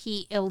after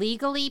he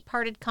illegally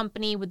parted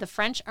company with the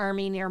French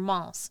army near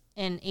Mons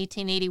in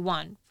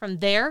 1881. From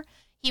there,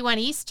 he went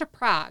east to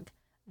Prague,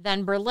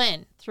 then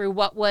Berlin, through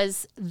what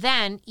was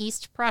then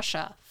East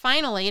Prussia,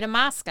 finally to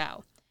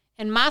Moscow.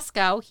 In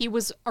Moscow, he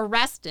was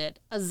arrested.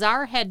 A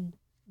czar had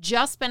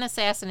just been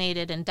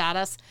assassinated, and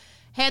Dadas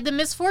had the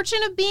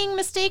misfortune of being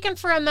mistaken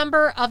for a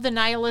member of the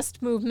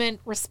nihilist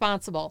movement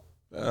responsible.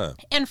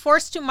 and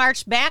forced to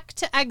march back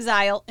to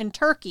exile in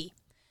Turkey.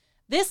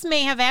 This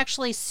may have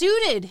actually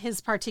suited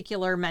his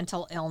particular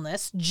mental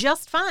illness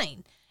just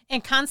fine. In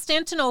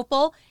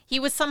Constantinople, he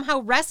was somehow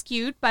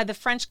rescued by the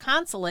French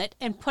consulate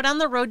and put on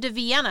the road to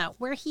Vienna,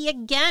 where he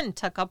again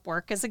took up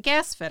work as a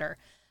gas fitter.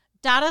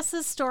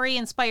 Dada's story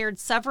inspired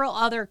several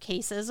other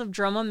cases of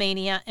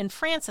dromomania in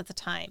France at the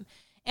time.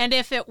 And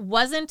if it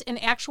wasn't an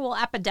actual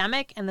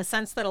epidemic in the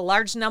sense that a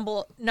large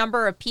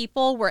number of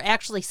people were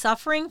actually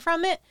suffering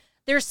from it,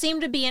 there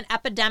seemed to be an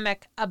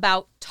epidemic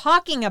about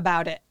talking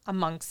about it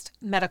amongst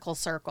medical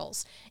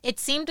circles. It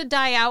seemed to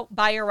die out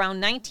by around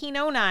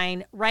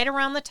 1909, right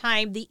around the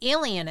time the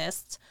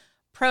alienists,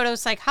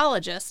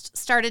 proto-psychologists,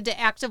 started to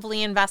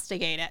actively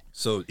investigate it.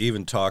 So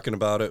even talking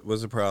about it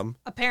was a problem?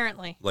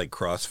 Apparently. Like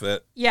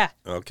CrossFit? Yeah.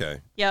 Okay.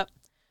 Yep.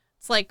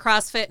 It's like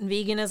CrossFit and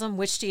veganism.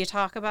 Which do you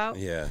talk about?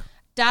 Yeah.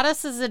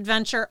 Dada's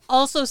adventure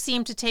also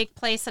seemed to take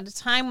place at a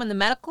time when the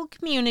medical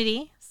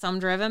community, some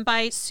driven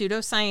by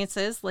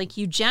pseudosciences like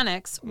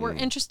eugenics, were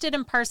interested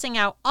in parsing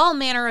out all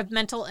manner of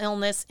mental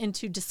illness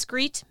into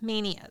discrete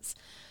manias.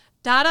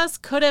 Dada's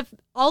could have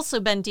also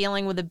been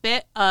dealing with a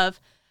bit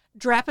of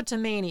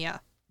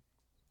drapetomania,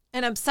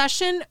 an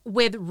obsession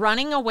with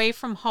running away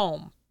from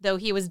home, though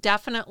he was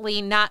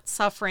definitely not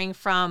suffering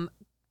from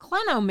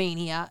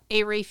klenomania,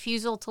 a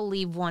refusal to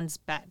leave one's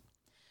bed.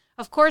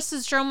 Of course,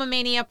 his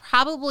dromomania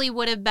probably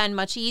would have been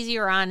much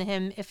easier on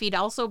him if he'd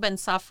also been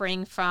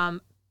suffering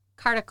from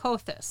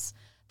Karakothis,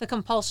 the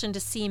compulsion to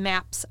see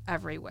maps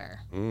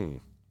everywhere.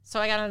 So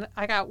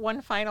I got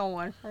one final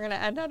one. We're going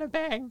to end on a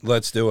bang.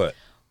 Let's do it.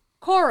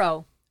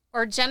 Koro,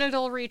 or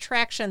genital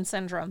retraction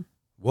syndrome.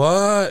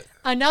 What?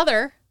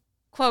 Another,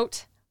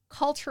 quote,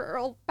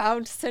 cultural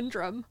bound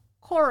syndrome.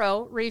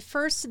 Koro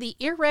refers to the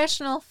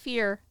irrational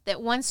fear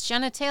that one's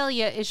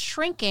genitalia is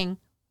shrinking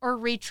or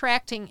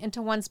retracting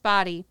into one's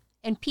body,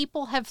 and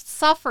people have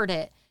suffered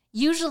it,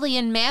 usually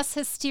in mass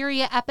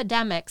hysteria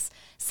epidemics,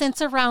 since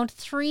around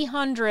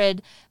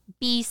 300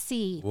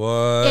 BC.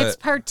 What? It's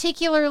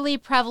particularly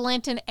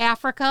prevalent in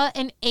Africa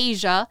and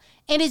Asia,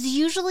 and is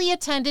usually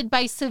attended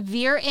by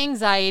severe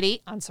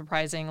anxiety,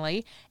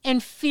 unsurprisingly,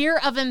 and fear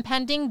of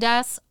impending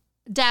death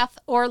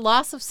or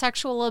loss of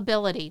sexual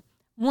ability.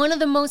 One of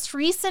the most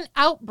recent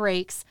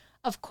outbreaks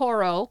of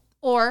Koro,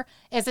 or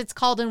as it's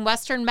called in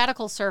Western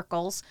medical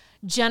circles,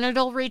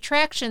 genital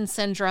retraction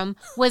syndrome,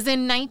 was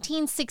in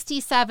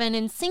 1967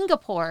 in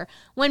Singapore,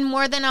 when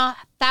more than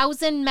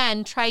 1,000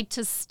 men tried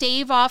to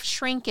stave off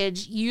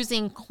shrinkage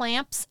using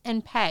clamps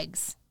and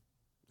pegs.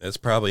 That's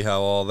probably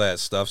how all that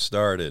stuff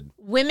started.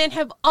 Women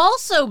have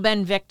also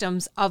been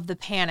victims of the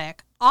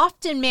panic,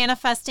 often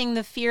manifesting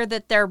the fear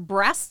that their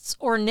breasts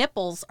or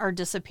nipples are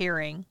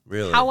disappearing.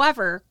 Really?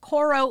 However,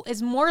 Koro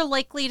is more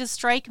likely to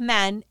strike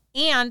men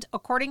and,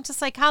 according to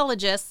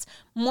psychologists,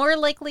 more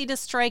likely to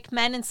strike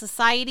men in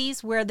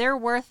societies where their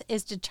worth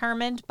is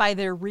determined by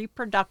their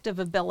reproductive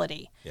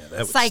ability. Yeah, that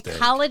would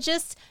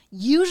Psychologists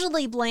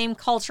usually blame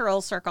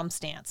cultural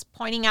circumstance,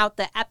 pointing out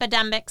that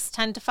epidemics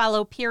tend to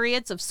follow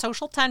periods of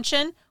social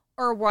tension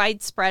or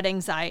widespread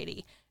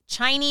anxiety.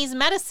 Chinese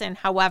medicine,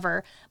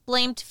 however,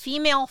 blamed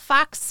female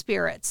fox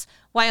spirits,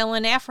 while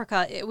in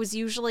Africa it was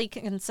usually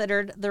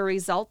considered the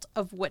result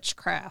of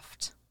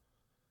witchcraft.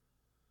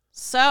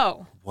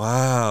 So.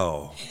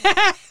 Wow.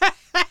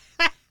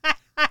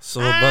 So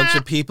a bunch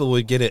of people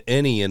would get an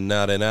innie and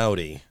not an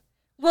outie.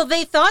 Well,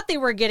 they thought they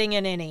were getting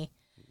an innie.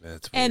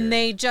 That's weird. And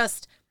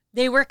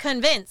they were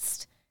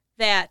convinced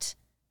that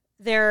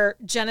their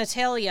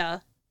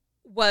genitalia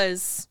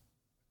was...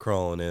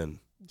 crawling in.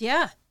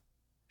 Yeah.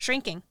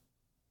 Shrinking.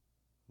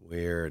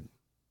 Weird.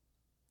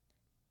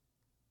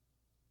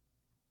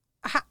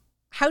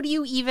 How do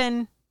you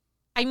even...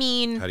 I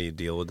mean... How do you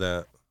deal with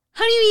that?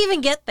 How do you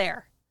even get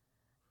there?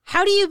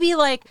 How do you be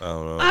like, I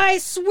don't know. I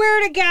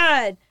swear to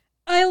God,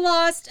 I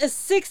lost a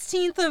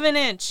 16th of an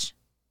inch?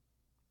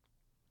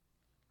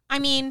 I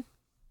mean,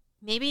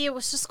 maybe it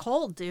was just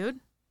cold, dude.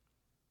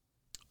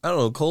 I don't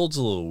know. Cold's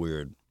a little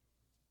weird.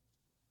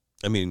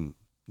 I mean,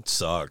 it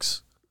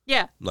sucks.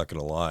 Yeah. I'm not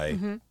going to lie.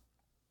 Mm-hmm.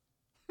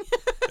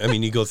 I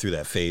mean, you go through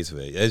that phase of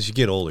it. As you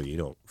get older, you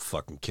don't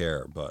fucking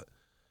care, but...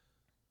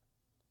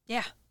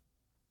 Yeah.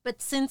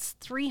 But since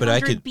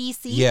 300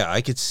 BC... Yeah,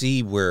 I could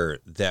see where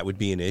that would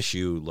be an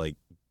issue, like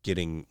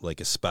getting like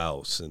a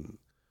spouse and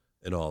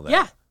all that.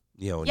 Yeah.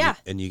 You know, and, yeah.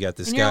 You got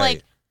this and guy... You're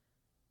like,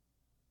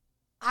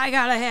 I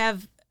gotta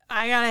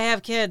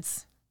have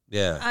kids.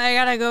 Yeah. I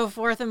gotta go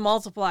forth and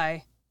multiply.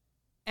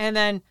 And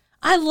then...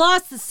 I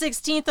lost the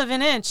 16th of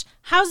an inch.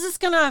 How's this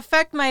going to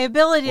affect my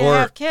ability to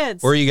have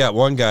kids? Or you got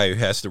one guy who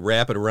has to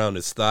wrap it around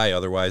his thigh,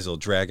 otherwise he'll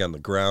drag on the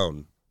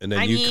ground. And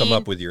then come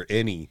up with your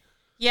innie.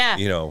 Yeah.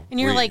 You know.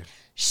 And you're like,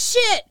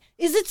 shit,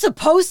 is it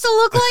supposed to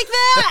look like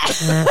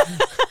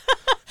that?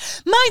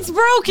 Mine's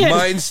broken.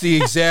 Mine's the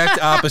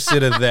exact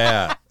opposite of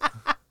that.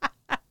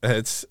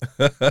 It's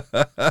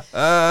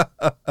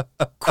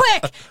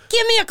quick,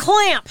 give me a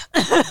clamp.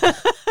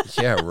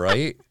 Yeah,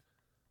 right?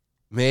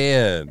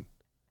 Man.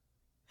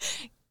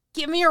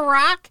 Give me a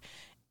rock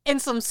and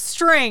some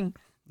string.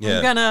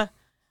 Yeah.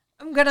 I'm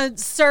I'm going to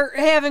start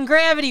having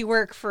gravity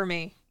work for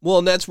me. Well,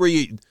 and that's where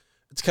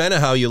it's kind of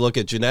how you look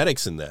at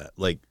genetics in that.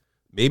 Like,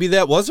 maybe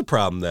that was a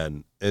problem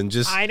then, and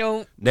just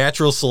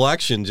natural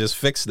selection just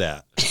fixed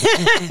that.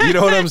 You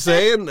know what I'm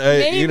saying?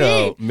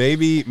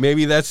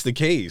 Maybe that's the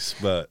case,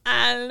 but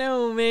I don't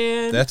know,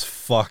 man. That's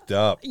fucked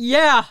up.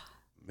 Yeah.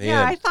 Man.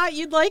 Yeah, I thought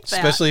you'd like that.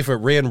 Especially if it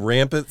ran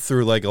rampant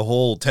through like a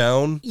whole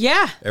town.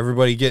 Yeah.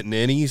 Everybody getting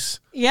innies.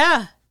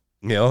 Yeah.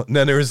 You know, and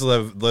then there was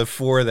the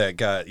 4 that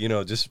got,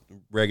 just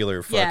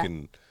regular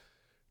fucking,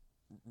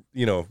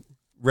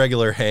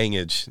 regular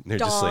hangage. And they're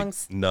just like,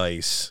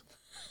 nice.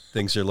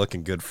 Things are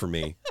looking good for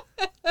me.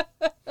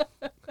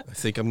 I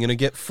think I'm going to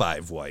get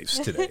 5 wives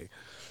today.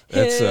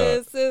 This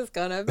is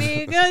going to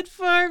be good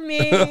for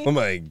me. Oh,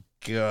 my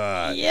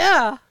God.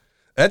 Yeah.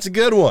 That's a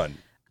good one.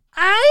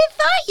 I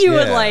thought you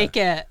would like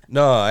it.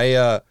 No,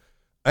 I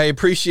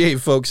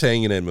appreciate folks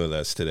hanging in with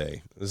us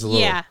today. It was a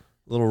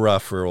little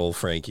rough for old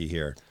Frankie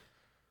here.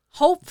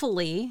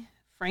 Hopefully,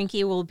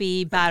 Frankie will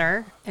be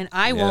better, and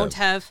I won't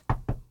have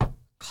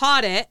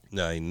caught it.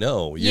 I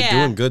know. You're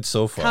doing good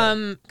so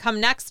far.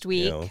 Come next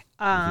week.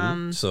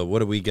 So what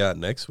do we got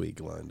next week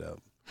lined up?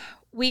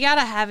 We got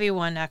a heavy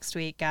one next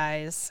week,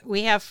 guys.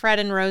 We have Fred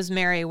and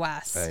Rosemary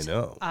West. I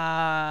know.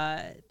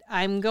 I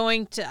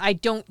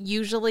don't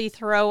usually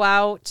throw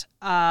out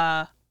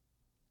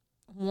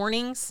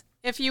warnings,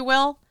 if you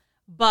will,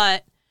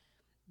 but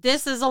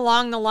this is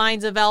along the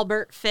lines of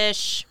Albert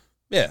Fish.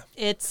 Yeah.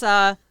 It's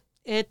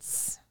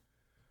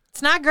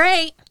not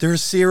great. They're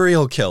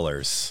serial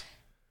killers.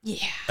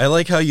 Yeah. I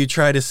like how you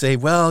try to say,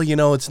 well,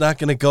 it's not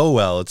going to go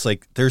well. It's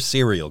like they're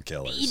serial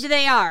killers.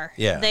 They are.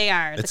 Yeah. They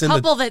are. The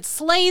couple that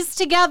slays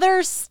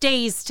together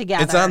stays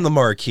together. It's on the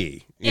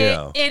marquee.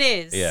 It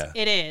is. Yeah.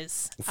 It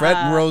is. Fred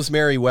and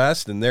Rosemary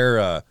West and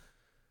their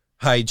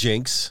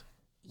hijinks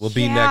will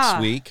be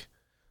next week.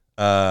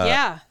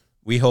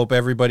 We hope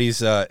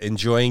everybody's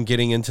enjoying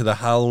getting into the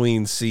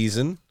Halloween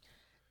season.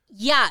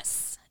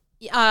 Yes.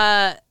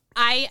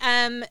 I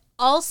am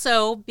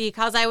also,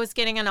 because I was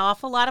getting an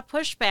awful lot of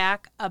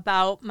pushback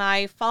about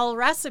my fall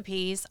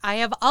recipes, I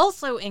have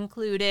also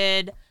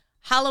included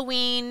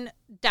Halloween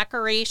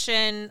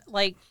decoration,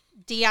 like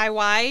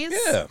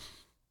DIYs.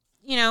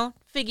 Yeah.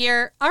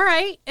 Figure, all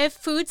right, if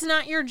food's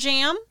not your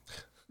jam,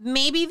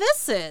 maybe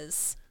this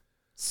is.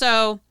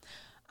 So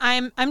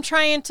I'm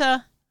trying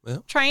to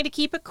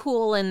keep it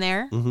cool in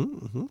there.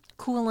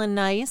 Cool and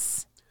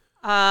nice.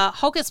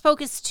 Hocus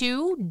Pocus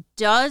 2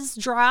 does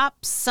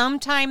drop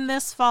sometime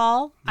this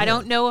fall. Yeah. I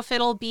don't know if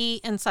it'll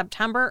be in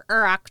September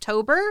or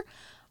October,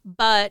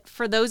 but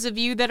for those of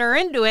you that are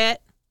into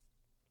it,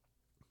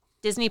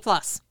 Disney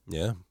Plus.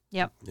 Yeah.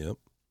 Yep.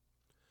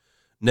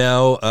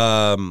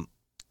 Now,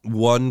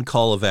 one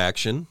call of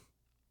action.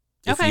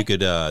 If Okay. you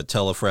could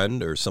tell a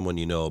friend or someone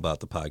you know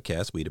about the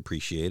podcast, we'd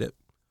appreciate it.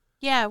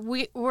 Yeah,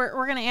 we're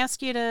going to ask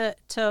you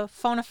to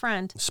phone a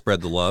friend.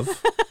 Spread the love.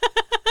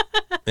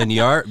 And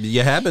you have been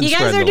spreading the love. You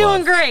guys are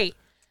doing great.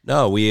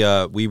 No,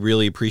 we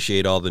really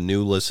appreciate all the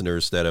new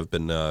listeners that have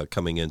been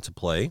coming into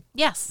play.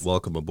 Yes.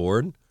 Welcome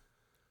aboard.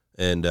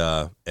 And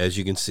as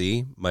you can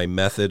see, my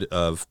method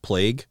of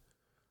plague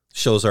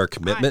shows our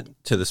commitment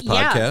to this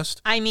podcast.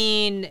 Yeah. I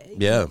mean,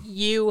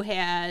 you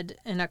had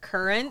an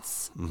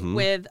occurrence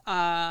with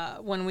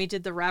when we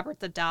did the Robert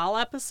the Doll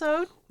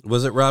episode.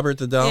 Was it Robert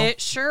the Doll? It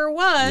sure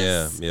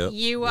was. Yeah.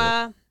 You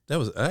I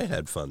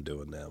had fun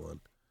doing that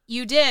one.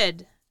 You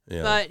did.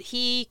 Yeah. But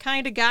he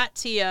kind of got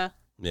to you.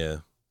 Yeah.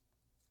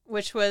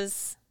 Which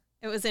was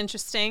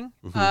interesting.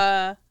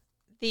 Mm-hmm.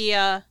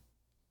 The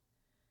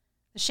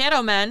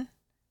Shadow Men,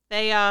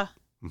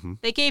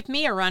 they gave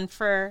me a run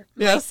for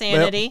my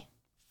sanity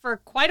for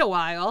quite a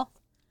while.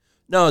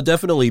 No,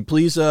 definitely.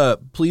 Please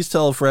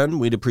tell a friend.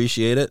 We'd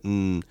appreciate it.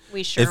 And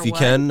we sure if you would.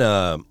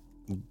 can,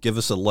 give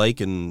us a like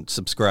and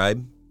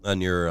subscribe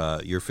on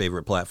your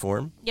favorite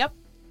platform. Yep.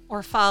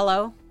 Or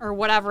follow or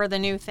whatever the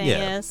new thing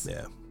is.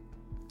 Yeah.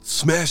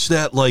 Smash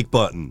that like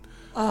button.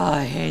 Oh,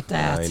 I hate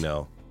that. I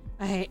know.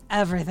 I hate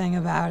everything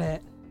about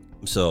it.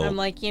 So I'm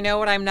like, you know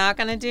what I'm not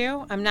going to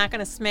do? I'm not going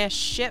to smash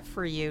shit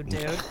for you,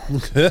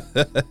 dude.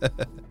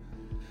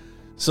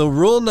 So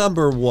rule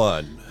number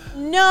 1.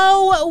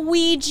 No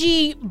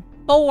Ouija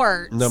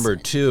boards. Number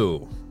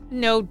 2.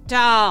 No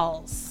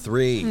dolls.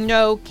 3.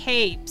 No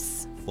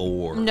capes.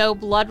 4. No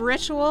blood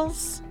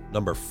rituals.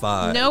 Number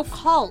 5. No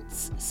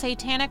cults,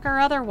 satanic or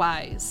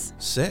otherwise.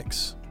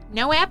 6.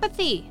 No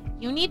apathy.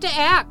 You need to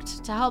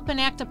act to help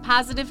enact a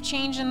positive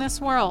change in this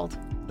world.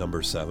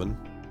 Number 7.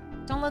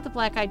 Don't let the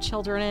black-eyed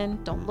children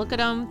in. Don't look at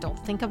them. Don't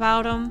think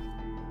about them.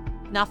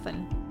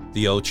 Nothing.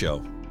 The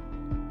Ocho.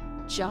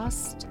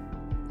 Just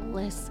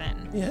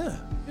listen. Yeah.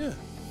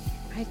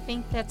 I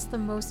think that's the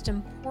most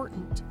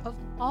important of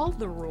all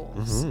the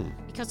rules.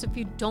 Because if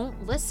you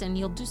don't listen,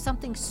 you'll do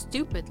something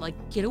stupid like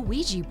get a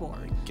Ouija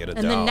board. Get a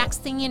and doll. the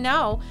next thing you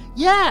know,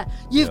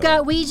 you've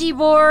got Ouija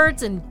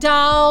boards and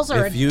dolls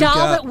or a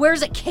doll that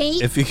wears a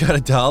cape. If you got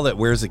a doll that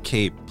wears a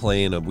cape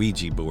playing a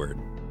Ouija board,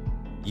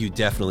 you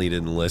definitely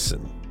didn't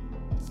listen.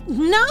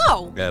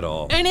 No. at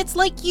all. And it's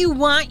like you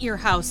want your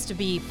house to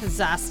be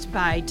possessed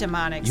by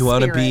demonic You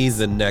want to be spirits.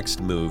 the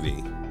next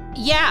movie.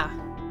 Yeah.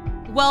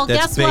 Well,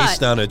 That's guess what?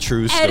 based on a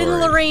true story. Ed and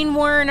Lorraine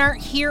Warren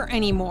aren't here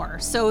anymore,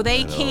 so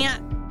they I know.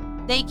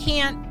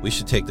 can't We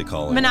should take the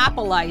call.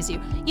 monopolize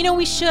you. You know,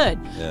 we should.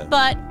 Yeah.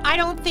 But I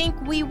don't think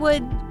we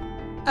would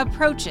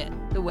approach it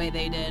the way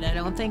they did. I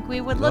don't think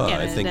we would look No, at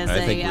I it think- as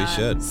I think we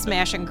should.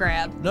 smash and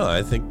grab. No,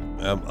 I think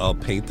I'll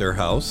paint their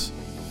house.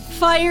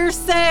 Fire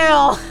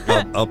sale.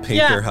 I'll paint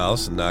Yeah. their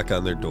house and knock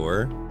on their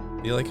door.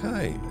 Be like,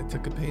 hi, I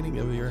took a painting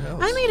of your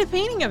house. I made a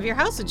painting of your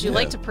house. Would you Yeah.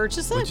 like to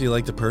purchase it? Would you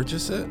like to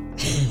purchase it?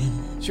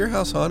 Is your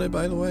house haunted,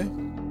 by the way?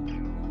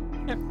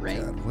 Right.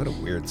 God, what a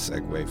weird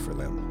segue for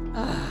them.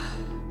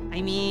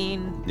 I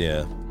mean,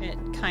 Yeah. it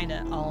kind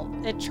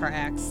of it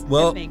tracks.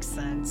 Well, it makes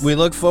sense. We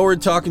look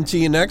forward to talking to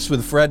you next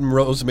with Fred and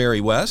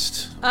Rosemary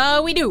West.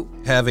 We do.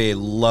 Have a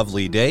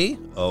lovely day,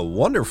 a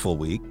wonderful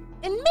week.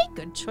 And make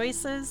good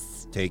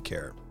choices. Take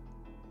care.